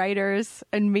Living Writers,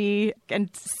 and me,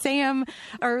 and Sam,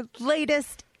 our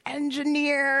latest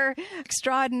engineer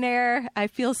extraordinaire. I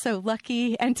feel so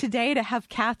lucky. And today to have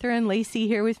Catherine Lacey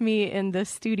here with me in the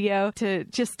studio to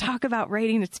just talk about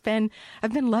writing.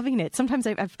 I've been loving it. Sometimes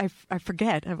I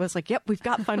forget. I was like, yep, we've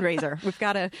got fundraiser. We've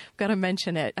got to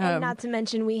mention it. And not to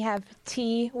mention we have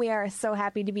T. We are so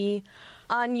happy to be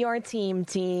on your team,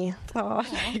 T. Oh,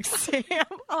 thanks, Sam.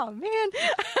 Oh, man.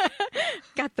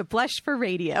 Got the blush for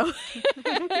radio.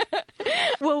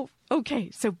 Well, okay.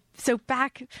 So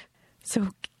back.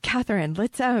 So, Catherine,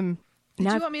 let's Did you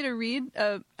want me to read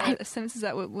a sentence? Is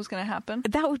that what was going to happen?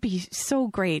 That would be so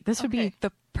great. This would be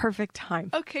the perfect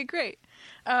time. Okay, great.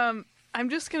 I'm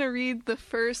just going to read the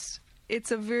first.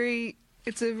 It's a very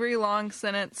long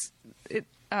sentence.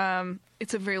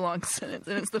 It's a very long sentence,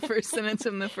 and it's the first sentence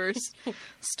in the first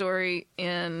story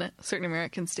in Certain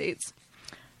American States.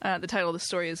 The title of the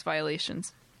story is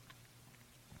Violations.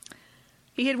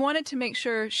 He had wanted to make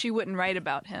sure she wouldn't write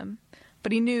about him,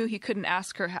 but he knew he couldn't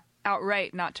ask her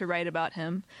outright not to write about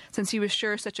him, since he was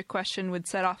sure such a question would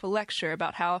set off a lecture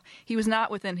about how he was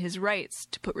not within his rights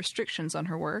to put restrictions on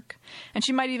her work, and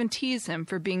she might even tease him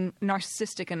for being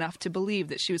narcissistic enough to believe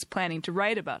that she was planning to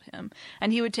write about him,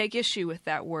 and he would take issue with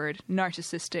that word,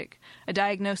 narcissistic, a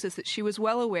diagnosis that she was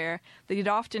well aware that he'd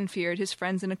often feared his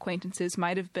friends and acquaintances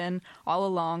might have been all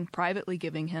along privately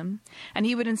giving him, and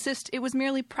he would insist it was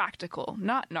merely practical,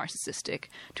 not narcissistic,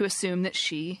 to assume that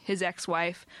she, his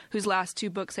ex-wife, whose last 2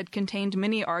 books had contained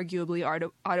many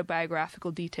arguably autobiographical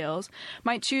details,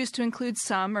 might choose to include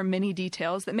some or many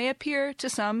details that may appear to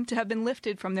some to have been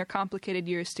lifted from their complicated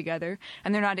years together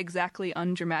and their not exactly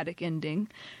undramatic ending.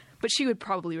 But she would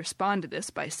probably respond to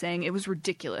this by saying it was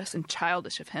ridiculous and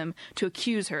childish of him to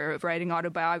accuse her of writing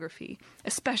autobiography,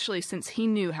 especially since he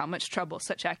knew how much trouble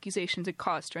such accusations had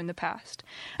caused her in the past.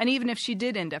 And even if she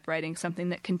did end up writing something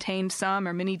that contained some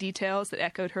or many details that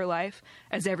echoed her life,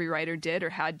 as every writer did or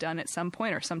had done at some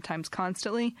point or sometimes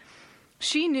constantly,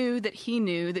 she knew that he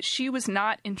knew that she was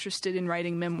not interested in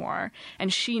writing memoir,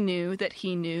 and she knew that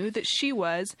he knew that she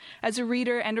was, as a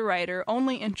reader and a writer,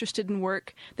 only interested in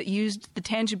work that used the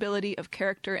tangibility of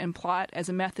character and plot as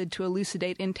a method to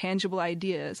elucidate intangible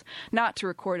ideas, not to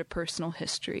record a personal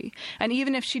history. And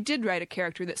even if she did write a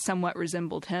character that somewhat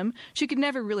resembled him, she could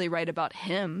never really write about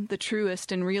him, the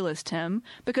truest and realest him,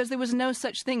 because there was no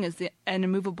such thing as an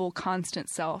immovable, constant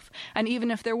self. And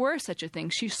even if there were such a thing,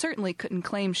 she certainly couldn't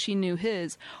claim she knew his,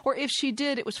 or if she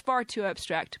did, it was far too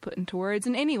abstract to put into words.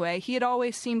 And anyway, he had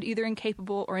always seemed either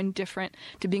incapable or indifferent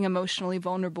to being emotionally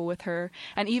vulnerable with her,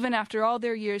 and even after all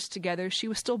their years together, she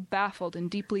was still baffled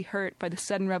and deeply hurt by the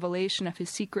sudden revelation of his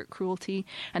secret cruelty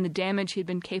and the damage he had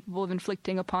been capable of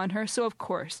inflicting upon her. So of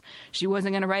course, she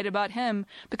wasn't going to write about him,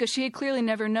 because she had clearly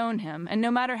never known him, and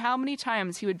no matter how many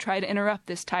times he would try to interrupt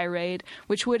this tirade,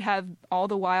 which would have all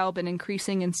the while been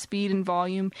increasing in speed and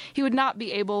volume, he would not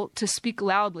be able to speak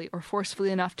loudly or forcefully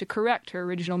forcefully enough to correct her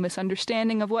original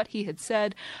misunderstanding of what he had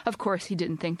said. Of course, he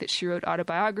didn't think that she wrote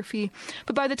autobiography,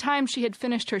 but by the time she had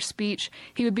finished her speech,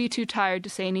 he would be too tired to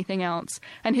say anything else,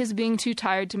 and his being too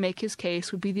tired to make his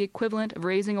case would be the equivalent of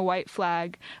raising a white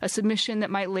flag, a submission that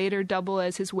might later double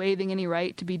as his waiving any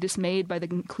right to be dismayed by the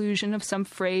conclusion of some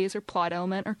phrase or plot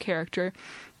element or character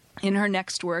in her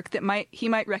next work that he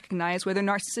might recognize, whether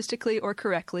narcissistically or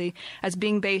correctly, as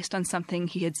being based on something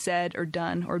he had said or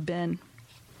done or been.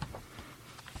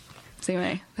 So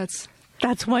anyway,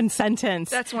 that's one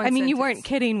sentence. That's one I mean, sentence. you weren't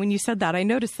kidding when you said that. I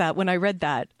noticed that when I read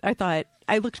that. I thought,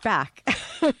 I looked back.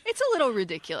 It's a little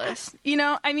ridiculous, you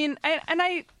know. I mean,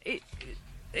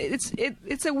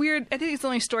 it's a weird. I think it's the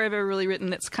only story I've ever really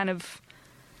written that's kind of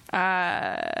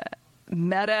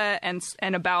meta and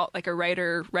about like a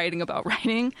writer writing about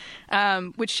writing,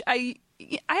 which I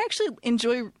actually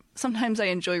enjoy. Sometimes I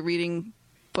enjoy reading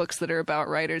books that are about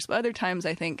writers, but other times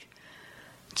I think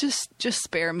just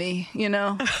spare me, you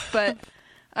know. But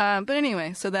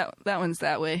anyway, so that one's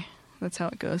that way. That's how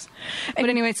it goes. But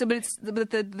anyway, but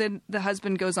the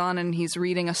husband goes on and he's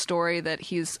reading a story that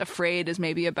he's afraid is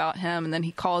maybe about him, and then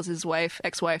he calls his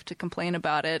ex-wife to complain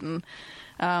about it, and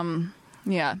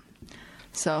yeah,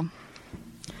 so.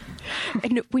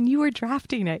 And when you were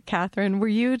drafting it, Catherine, were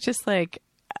you just like,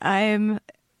 you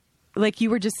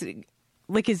were just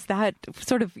like, is that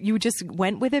sort of, you just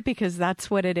went with it because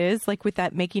that's what it is, like with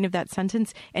that making of that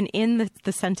sentence? And in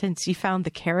the sentence, you found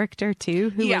the character too,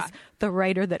 who was the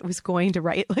writer that was going to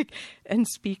write like and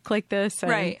speak like this. And...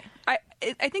 Right. I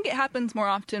think it happens more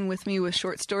often with me with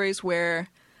short stories where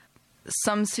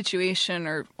some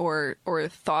situation or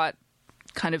thought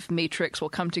kind of matrix will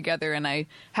come together, and I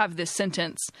have this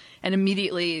sentence, and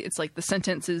immediately it's like the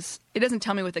sentence is, it doesn't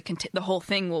tell me what the whole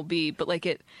thing will be, but like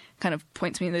it kind of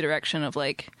points me in the direction of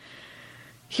like,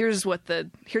 here's what the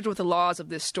laws of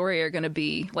this story are going to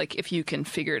be, like if you can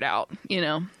figure it out, you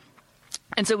know.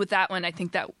 And so with that one, I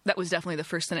think that was definitely the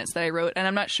first sentence that I wrote, and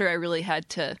I'm not sure I really had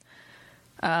to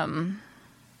I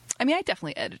mean, I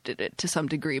definitely edited it to some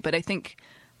degree, but I think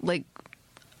like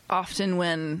often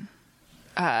when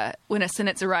a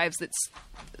sentence arrives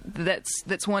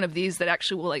that's one of these that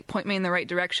actually will like point me in the right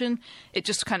direction, it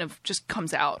just kind of just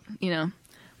comes out, you know,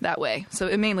 that way. So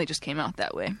it mainly just came out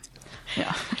that way.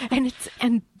 Yeah.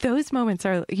 And those moments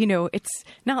are, you know, it's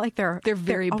not like they're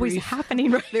very always brief.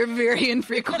 happening. Right? They're very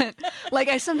infrequent. Like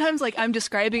I sometimes like I'm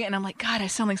describing it and I'm like, God, I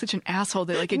sound like such an asshole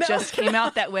that like it just came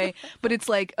out that way. But it's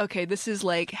like, okay, this is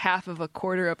like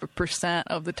 0.25%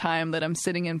 of the time that I'm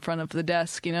sitting in front of the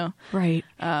desk, you know? Right.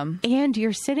 And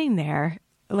you're sitting there,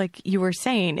 like you were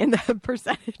saying, in the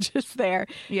percentages there.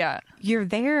 Yeah. You're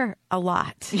there a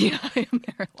lot. Yeah, I am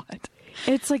there a lot.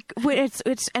 It's like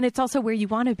it's also where you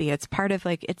want to be. It's part of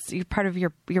like you're part of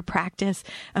your practice.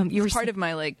 It's part of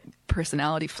my like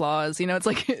personality flaws. You know, it's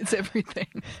like it's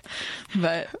everything.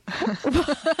 But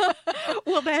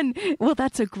well,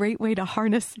 that's a great way to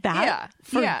harness that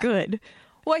for good.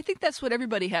 Well, I think that's what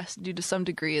everybody has to do to some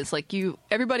degree. Is like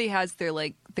everybody has their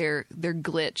like their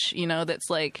glitch. You know, that's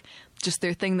like just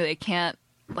their thing that they can't.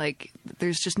 Like,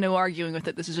 there's just no arguing with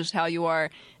it. This is just how you are.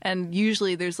 And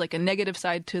usually there's like a negative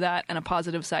side to that and a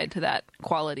positive side to that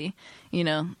quality, you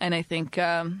know? And I think,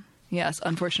 yes,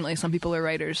 unfortunately, some people are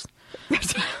writers.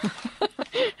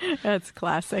 That's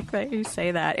classic that you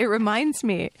say that. It reminds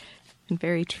me, and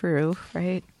very true,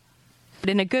 right? But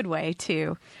in a good way,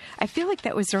 too. I feel like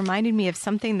that was reminding me of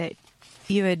something that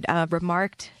you had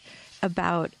remarked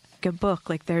about a book.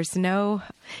 Like,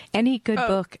 any good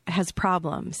book has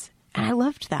problems. And I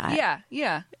loved that.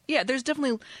 Yeah. There's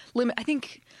definitely limit. I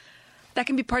think that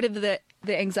can be part of the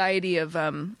anxiety of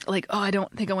like, oh, I don't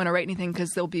think I want to write anything because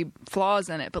there'll be flaws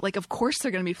in it. But like, of course there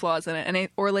are going to be flaws in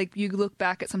it. Or like you look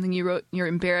back at something you wrote and you're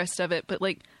embarrassed of it. But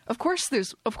like, of course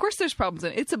there's problems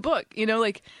in it. It's a book, you know.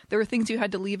 Like there were things you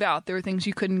had to leave out. There were things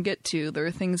you couldn't get to. There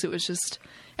were things it was just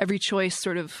every choice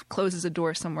sort of closes a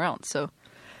door somewhere else. So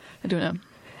I don't know.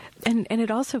 And it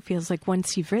also feels like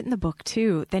once you've written the book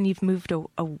too, then you've moved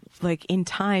like in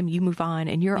time, you move on,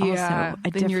 and you're also a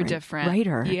different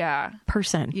writer,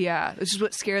 person. Yeah, this is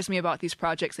what scares me about these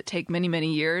projects that take many,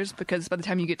 many years, because by the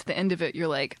time you get to the end of it, you're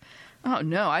like, oh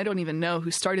no, I don't even know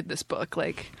who started this book.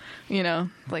 Like, you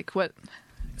know, like what?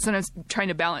 Sometimes trying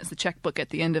to balance the checkbook at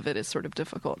the end of it is sort of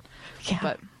difficult. Yeah.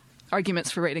 But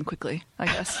arguments for writing quickly, I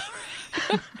guess.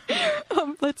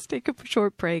 Let's take a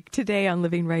short break. Today on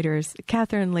Living Writers,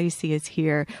 Catherine Lacey is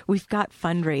here. We've got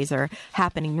fundraiser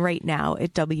happening right now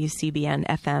at WCBN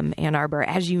FM Ann Arbor.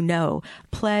 As you know,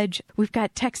 pledge. We've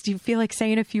got text. Do you feel like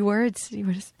saying a few words?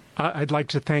 I'd like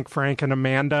to thank Frank and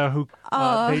Amanda, who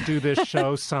they do this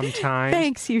show sometimes.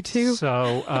 Thanks, you two.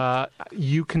 So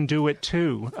you can do it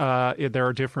too. There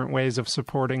are different ways of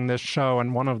supporting this show,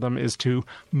 and one of them is to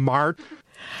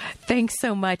Thanks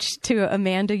so much to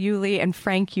Amanda Yulee and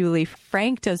Frank Yulee.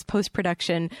 Frank does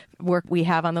post-production work we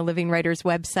have on the Living Writers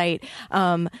website.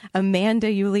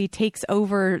 Amanda Yulee takes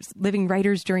over Living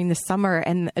Writers during the summer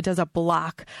and does a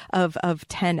block of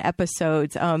 10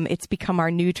 episodes. It's become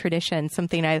our new tradition,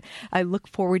 something I look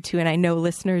forward to, and I know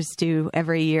listeners do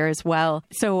every year as well.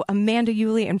 So Amanda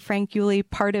Yulee and Frank Yulee,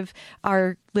 part of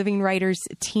our Living Writers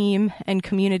team and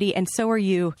community, and so are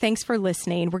you. Thanks for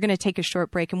listening. We're going to take a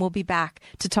short break, and we'll be back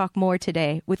to talk more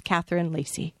today with Catherine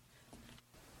Lacey.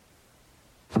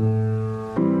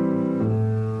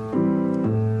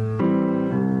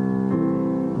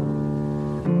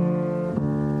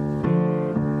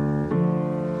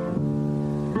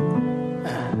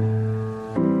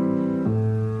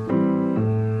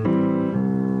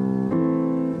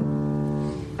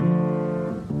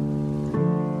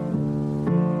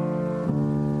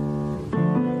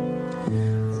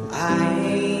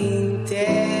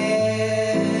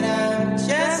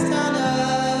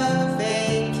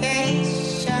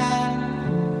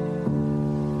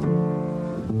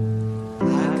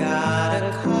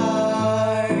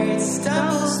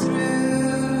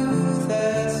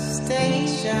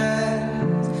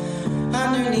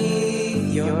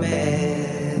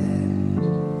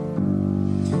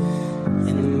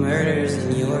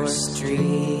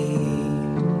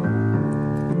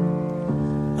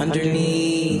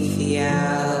 Underneath the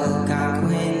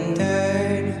Algonquin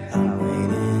dirt, I'm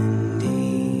waiting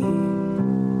deep.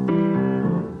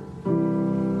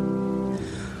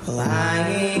 Well, I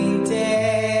ain't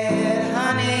dead,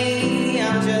 honey,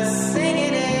 I'm just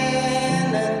singing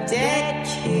in a dead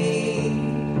key.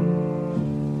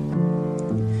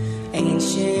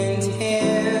 Ancient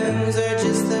hymns are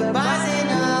just the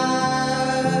buzzing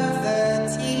of the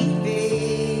TV.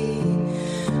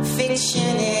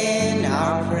 Fiction in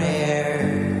our prayer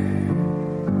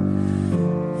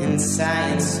and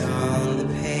science on the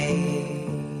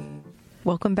page.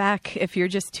 Welcome back. If you're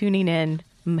just tuning in,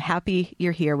 I'm happy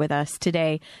you're here with us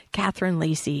today. Catherine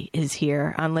Lacey is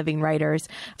here on Living Writers,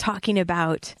 talking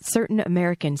about certain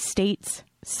American states,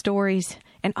 stories,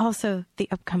 and also the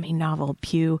upcoming novel,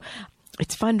 Pew.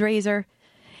 It's fundraiser.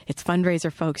 It's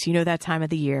fundraiser, folks. You know that time of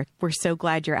the year. We're so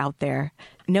glad you're out there.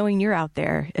 Knowing you're out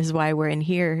there is why we're in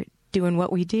here doing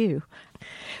what we do.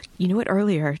 You know what,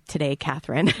 earlier today,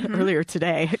 Catherine, earlier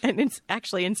today, and it's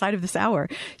actually inside of this hour,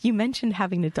 you mentioned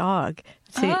having a dog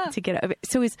to get up.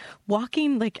 So is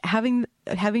walking, like having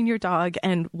your dog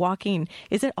and walking,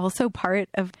 is it also part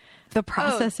of the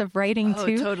process of writing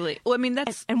too? Oh, totally. Well, I mean,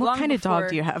 that's and what kind of dog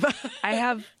do you have? I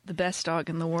have the best dog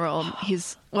in the world. I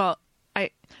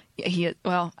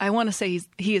want to say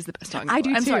he is the best dog in the world. I do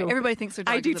too. I'm sorry, everybody thinks their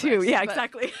dog is the best. I do too. Yeah,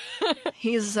 exactly.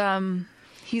 He's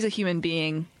a human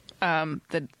being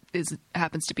that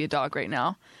happens to be a dog right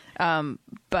now. I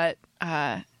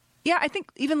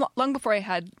think even long before I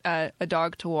had a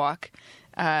dog to walk,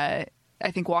 I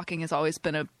think walking has always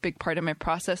been a big part of my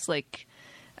process.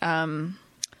 And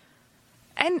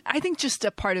I think just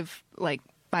a part of like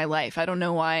my life. I don't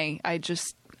know why. I'm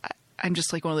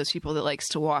just like one of those people that likes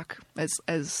to walk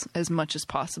as much as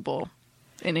possible.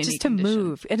 In any just to condition.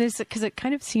 move. It is because it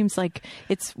kind of seems like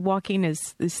it's walking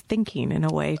is thinking in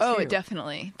a way. Oh, too.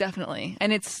 definitely.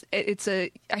 And I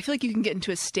feel like you can get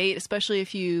into a state, especially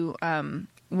if you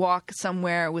walk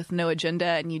somewhere with no agenda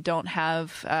and you don't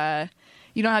have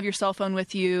your cell phone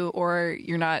with you, or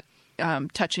you're not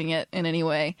touching it in any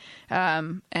way.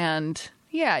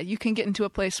 You can get into a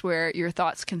place where your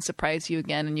thoughts can surprise you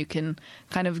again, and you can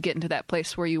kind of get into that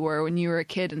place where you were when you were a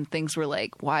kid and things were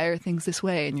like, why are things this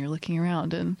way? And you're looking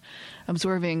around and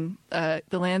absorbing the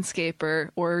landscape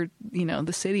or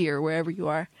the city or wherever you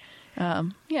are.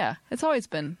 It's always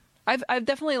been. I've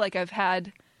definitely I've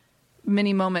had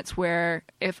many moments where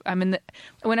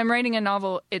when I'm writing a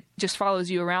novel, it just follows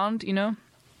you around,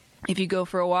 If you go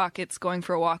for a walk, it's going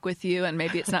for a walk with you, and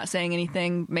maybe it's not saying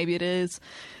anything, maybe it is.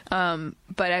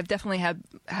 But I've definitely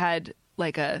had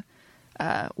a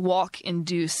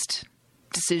walk-induced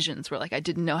decisions where I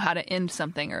didn't know how to end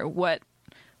something or what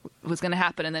was going to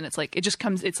happen, and then it's like it just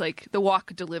comes. It's like the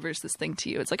walk delivers this thing to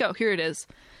you. It's like, oh, here it is.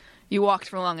 You walked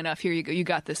for long enough. Here you go. You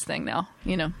got this thing now.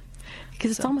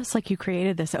 Because it's almost like you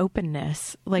created this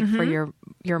openness, for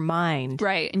your mind,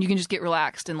 right? And you can just get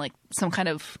relaxed and some kind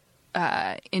of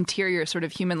interior sort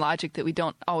of human logic that we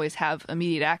don't always have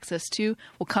immediate access to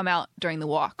will come out during the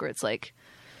walk, where it's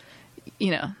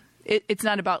it's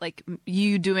not about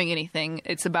you doing anything.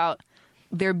 It's about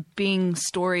there being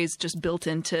stories just built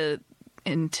into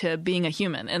being a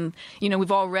human. And, you know,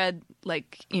 we've all read,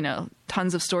 like, you know,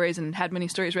 tons of stories and had many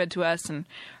stories read to us and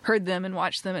heard them and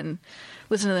watched them and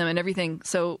listened to them and everything.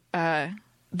 So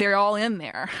they're all in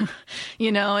there,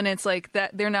 you know, and it's like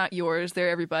that they're not yours, they're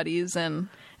everybody's. And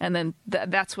then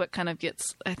that's what kind of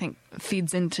gets, I think,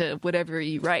 feeds into whatever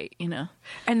you write, you know.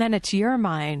 And then it's your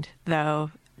mind,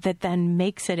 though, that then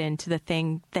makes it into the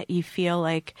thing that you feel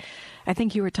like, I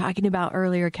think you were talking about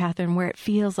earlier, Catherine, where it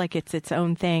feels like it's its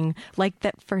own thing, like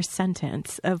that first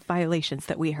sentence of Violations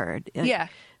that we heard. Yeah.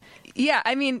 Yeah.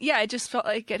 I mean, yeah, it just felt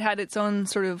like it had its own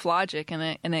sort of logic and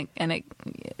it,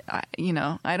 you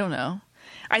know, I don't know.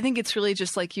 I think it's really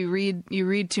just like you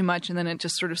read too much and then it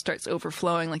just sort of starts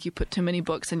overflowing. Like you put too many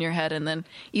books in your head and then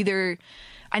either,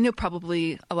 I know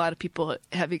probably a lot of people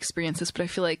have experienced this, but I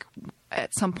feel like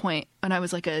at some point when I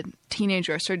was like a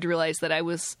teenager, I started to realize that I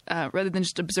was, rather than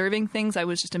just observing things, I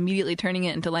was just immediately turning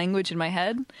it into language in my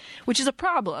head, which is a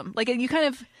problem. Like you kind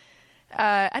of,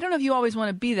 I don't know if you always want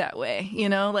to be that way, you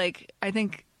know, like I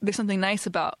think there's something nice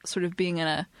about sort of being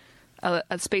in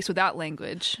a space without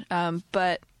language.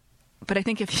 But I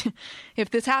think if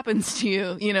this happens to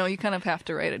you, you know, you kind of have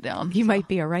to write it down. You might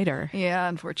be a writer. Yeah,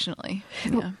 unfortunately.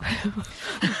 Yeah.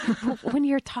 When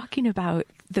you're talking about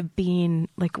the being,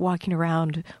 like walking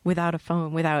around without a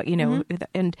phone, without, you know,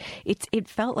 and it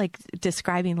felt like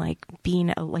describing like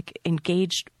being like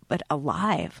engaged but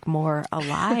alive, more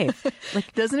alive.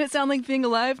 Like, doesn't it sound like being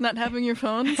alive, not having your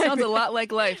phone? It sounds a lot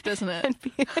like life, doesn't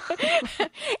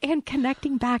it? And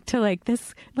connecting back to like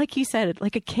this, like you said,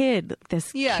 like a kid,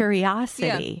 this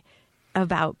curiosity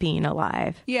about being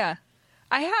alive. Yeah.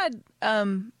 I had,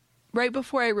 right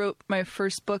before I wrote my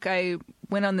first book, I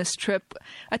went on this trip.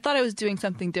 I thought I was doing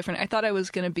something different. I thought I was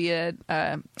going to be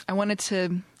I wanted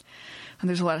to, and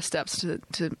there's a lot of steps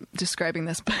to describing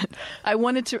this, but I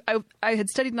had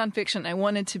studied nonfiction. I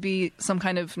wanted to be some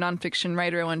kind of nonfiction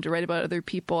writer. I wanted to write about other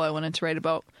people. I wanted to write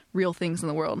about real things in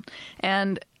the world.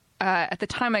 And at the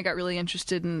time, I got really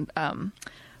interested in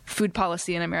food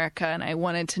policy in America, and I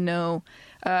wanted to know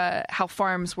how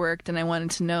farms worked, and I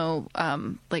wanted to know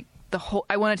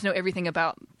I wanted to know everything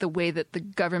about the way that the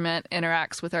government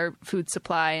interacts with our food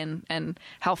supply and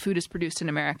how food is produced in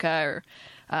America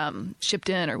or shipped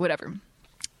in or whatever.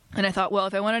 And I thought, well,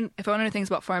 if I wanted to know things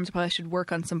about farms, I probably should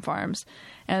work on some farms.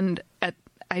 And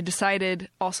I decided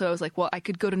also, I was like, well, I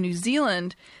could go to New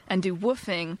Zealand and do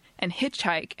woofing and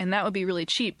hitchhike, and that would be really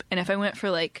cheap. And if I went for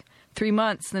like 3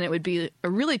 months, then it would be a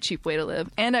really cheap way to live.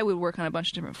 And I would work on a bunch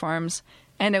of different farms,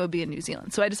 and I would be in New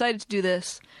Zealand. So I decided to do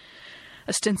this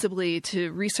ostensibly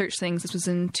to research things. This was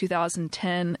in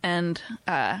 2010, and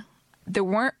I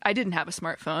didn't have a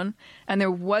smartphone, and there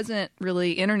wasn't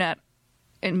really internet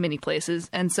in many places,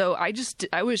 and so I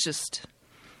was just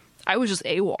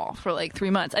AWOL for like 3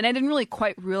 months, and I didn't really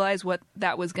quite realize what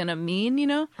that was going to mean, you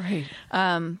know. Right.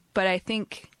 But I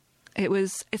think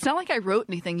it's not like I wrote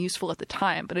anything useful at the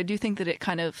time, but I do think that it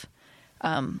kind of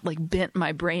like bent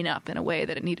my brain up in a way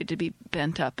that it needed to be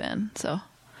bent up in. So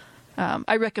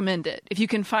I recommend it if you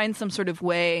can find some sort of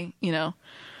way, you know.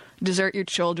 Desert your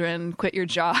children, quit your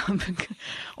job,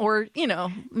 or, you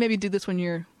know, maybe do this when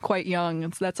you're quite young.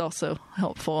 And so that's also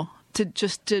helpful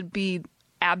to be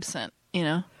absent, you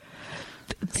know.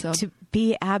 So to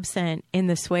be absent in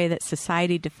this way that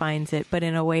society defines it, but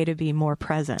in a way to be more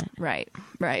present. Right.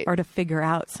 Or to figure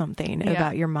out something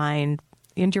about your mind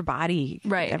and your body,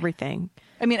 everything.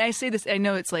 I mean, I say this, I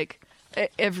know it's like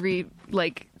every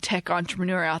like tech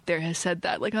entrepreneur out there has said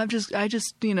that. Like, I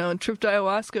just, you know, tripped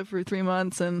ayahuasca for 3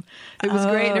 months and it was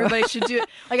great and everybody should do it.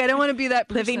 Like, I don't want to be that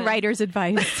person. Living writer's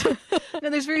advice. No,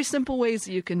 there's very simple ways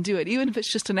that you can do it, even if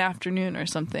it's just an afternoon or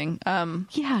something.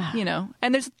 You know,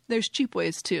 and there's cheap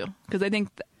ways too, because I think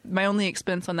my only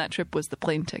expense on that trip was the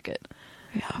plane ticket.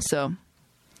 Yeah. So,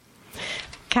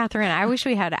 Catherine, I wish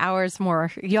we had hours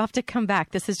more. You'll have to come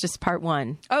back. This is just part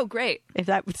one. Oh, great. Does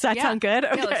that sound good?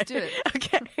 Okay. Yeah, let's do it.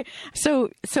 Okay. So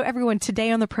everyone,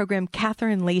 today on the program,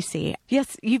 Catherine Lacey.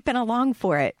 Yes, you've been along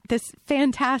for it. This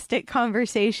fantastic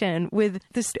conversation with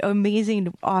this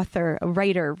amazing author, a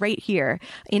writer right here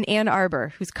in Ann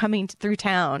Arbor, who's coming through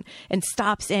town and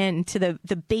stops in to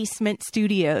the basement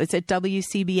studios at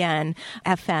WCBN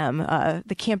FM,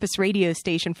 the campus radio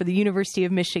station for the University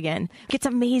of Michigan. It's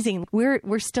amazing. We're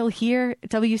still here.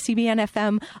 WCBN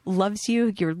FM loves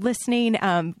you. You're listening.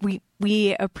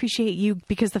 We appreciate you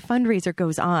because the fundraiser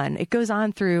goes on. It goes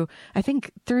on through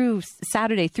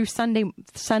Saturday, through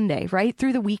Sunday, right?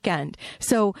 Through the weekend.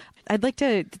 So I'd like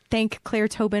to thank Claire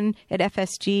Tobin at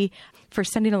FSG for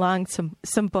sending along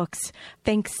some books.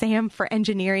 Thanks, Sam, for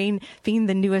engineering, being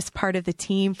the newest part of the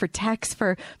team. For Tex,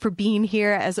 for being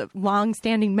here as a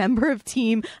long-standing member of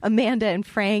team. Amanda and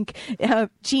Frank.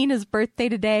 Gina's birthday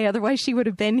today. Otherwise, she would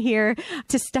have been here.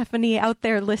 To Stephanie out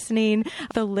there listening.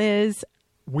 The Liz.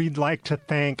 We'd like to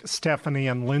thank Stephanie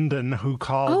and Lyndon, who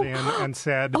called in and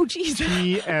said,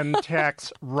 T and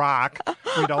Tex rock.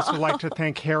 We'd also like to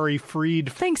thank Harry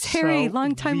Freed. Thanks, Harry,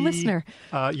 long-time listener.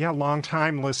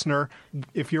 Long-time listener.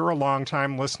 If you're a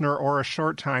long-time listener or a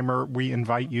short-timer, we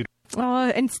invite you. Oh,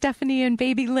 and Stephanie and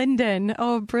baby Lyndon.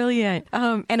 Oh, brilliant.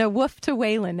 And a woof to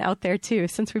Waylon out there, too,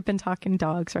 since we've been talking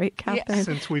dogs, right, Catherine? Yes.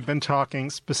 Since we've been talking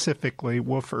specifically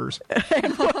woofers.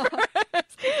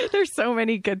 There's so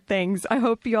many good things. I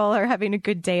hope you all are having a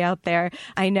good day out there.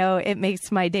 I know it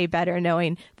makes my day better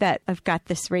knowing that I've got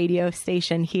this radio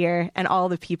station here and all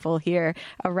the people here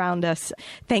around us.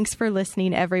 Thanks for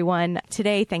listening, everyone.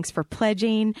 Today, thanks for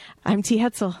pledging. I'm T.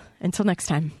 Hetzel. Until next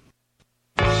time.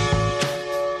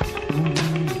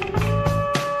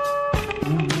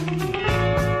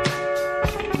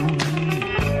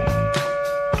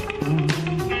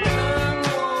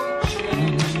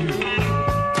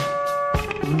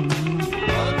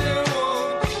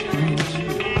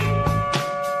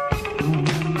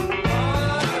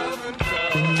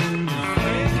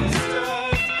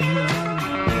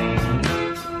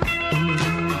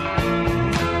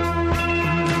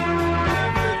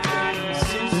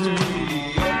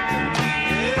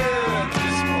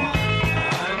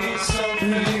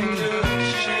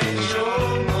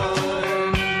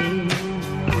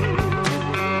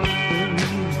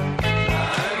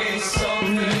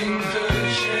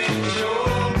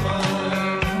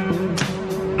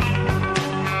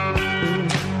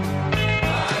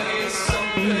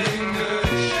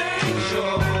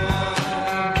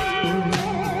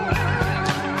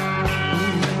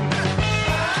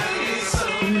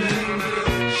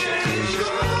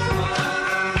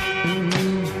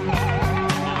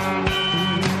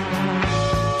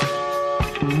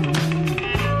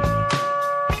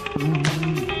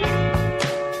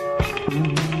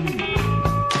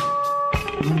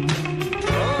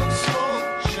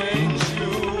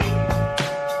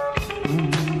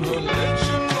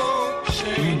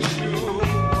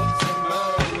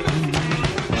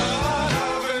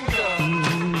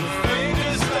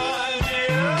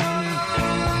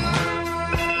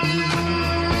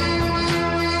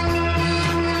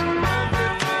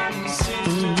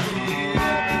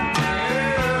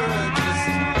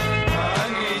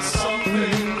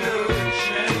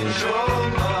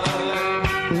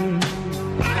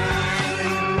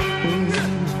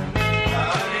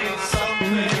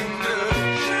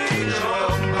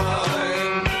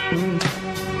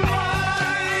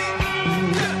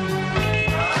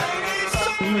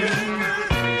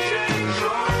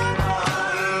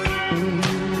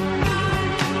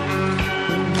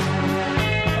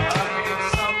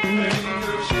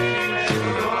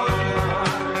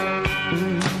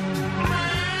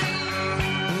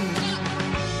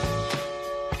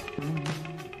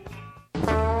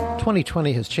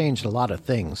 "2020 has changed a lot of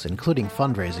things, including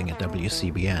fundraising at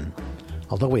WCBN.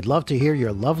 Although we'd love to hear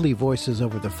your lovely voices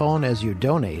over the phone as you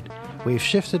donate, we've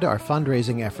shifted our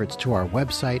fundraising efforts to our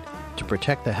website to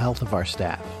protect the health of our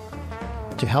staff.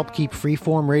 To help keep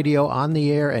Freeform Radio on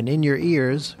the air and in your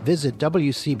ears, visit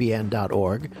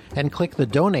WCBN.org and click the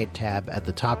Donate tab at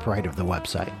the top right of the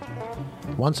website.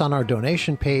 Once on our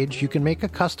donation page, you can make a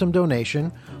custom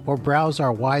donation or browse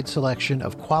our wide selection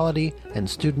of quality and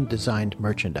student-designed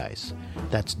merchandise.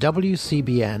 That's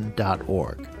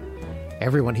WCBN.org.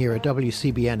 Everyone here at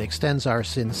WCBN extends our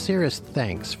sincerest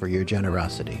thanks for your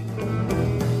generosity.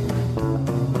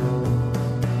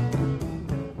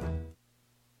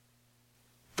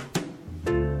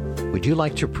 Would you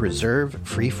like to preserve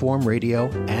Freeform Radio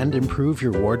and improve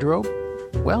your wardrobe?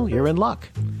 Well, you're in luck.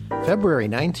 February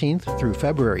 19th through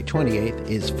February 28th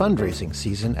is fundraising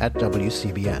season at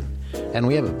WCBN, and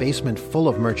we have a basement full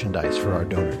of merchandise for our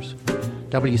donors.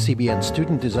 WCBN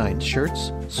student-designed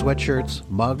shirts, sweatshirts,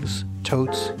 mugs,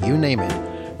 totes, you name it,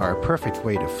 are a perfect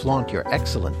way to flaunt your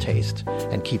excellent taste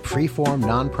and keep Freeform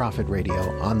nonprofit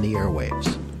radio on the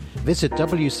airwaves. Visit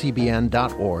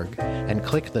WCBN.org and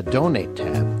click the Donate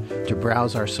tab to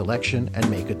browse our selection and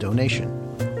make a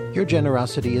donation. Your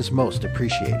generosity is most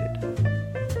appreciated.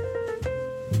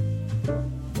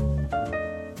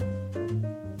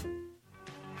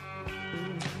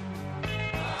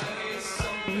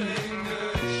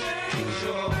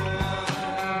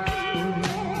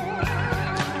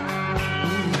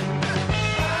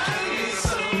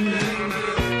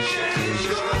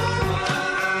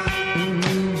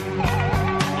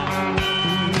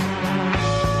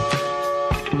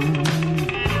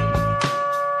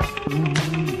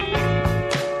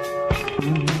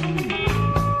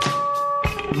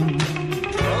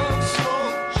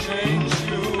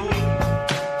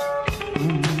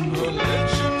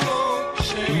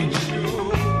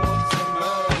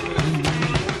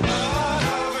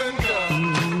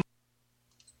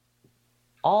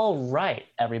 All right,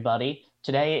 everybody.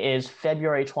 Today is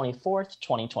February 24th,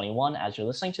 2021, as you're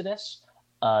listening to this,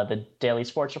 the Daily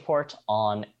Sports Report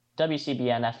on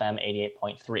WCBN FM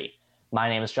 88.3. My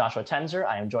name is Joshua Tenzer.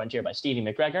 I am joined here by Stevie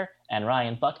McGregor and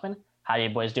Ryan Buckman. How are you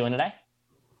boys doing today?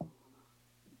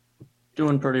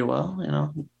 Doing pretty well, you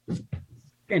know.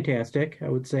 Fantastic, I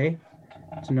would say.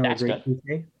 It's another great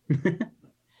Tuesday.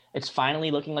 It's finally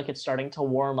looking like it's starting to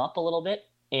warm up a little bit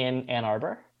in Ann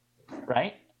Arbor,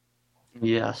 right?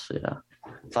 Yes, yeah.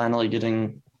 Finally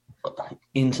getting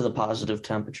into the positive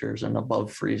temperatures and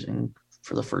above freezing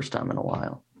for the first time in a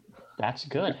while. That's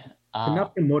good.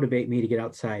 Enough to motivate me to get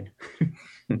outside.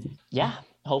 Yeah,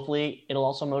 hopefully it'll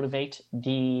also motivate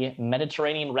the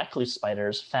Mediterranean recluse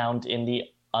spiders found in the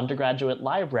undergraduate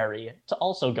library to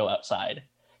also go outside.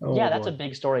 Oh, yeah, that's boy. a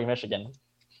big story in Michigan.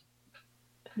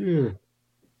 Ugh.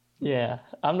 Yeah,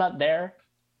 I'm not there,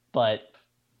 but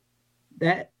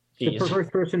The Jeez.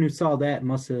 first person who saw that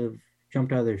must have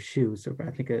jumped out of their shoes. So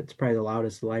I think it's probably the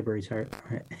loudest the library's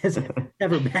has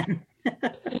ever been.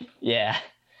 Yeah.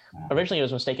 Originally, it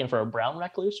was mistaken for a brown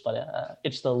recluse, but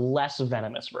it's the less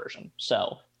venomous version.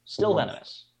 So, still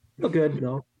venomous. Still good,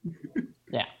 though.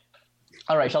 Yeah.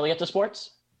 All right, shall we get to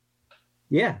sports?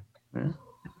 Yeah.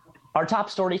 Our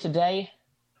top story today,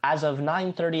 as of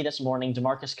 9:30 this morning,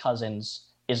 DeMarcus Cousins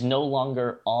is no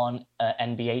longer on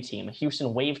an NBA team.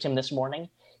 Houston waived him this morning.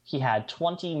 He had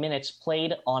 20 minutes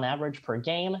played on average per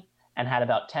game and had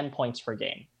about 10 points per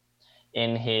game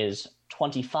in his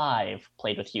 25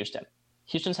 played with Houston.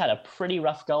 Houston's had a pretty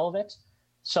rough go of it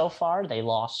so far. They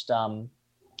lost,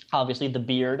 obviously, the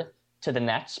beard to the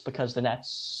Nets because the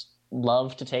Nets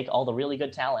love to take all the really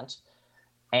good talent.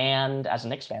 And as a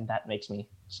Knicks fan, that makes me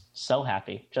so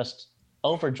happy, just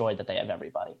overjoyed that they have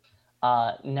everybody.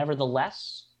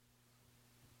 Nevertheless,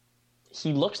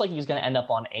 he looks like he's going to end up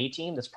on a team. This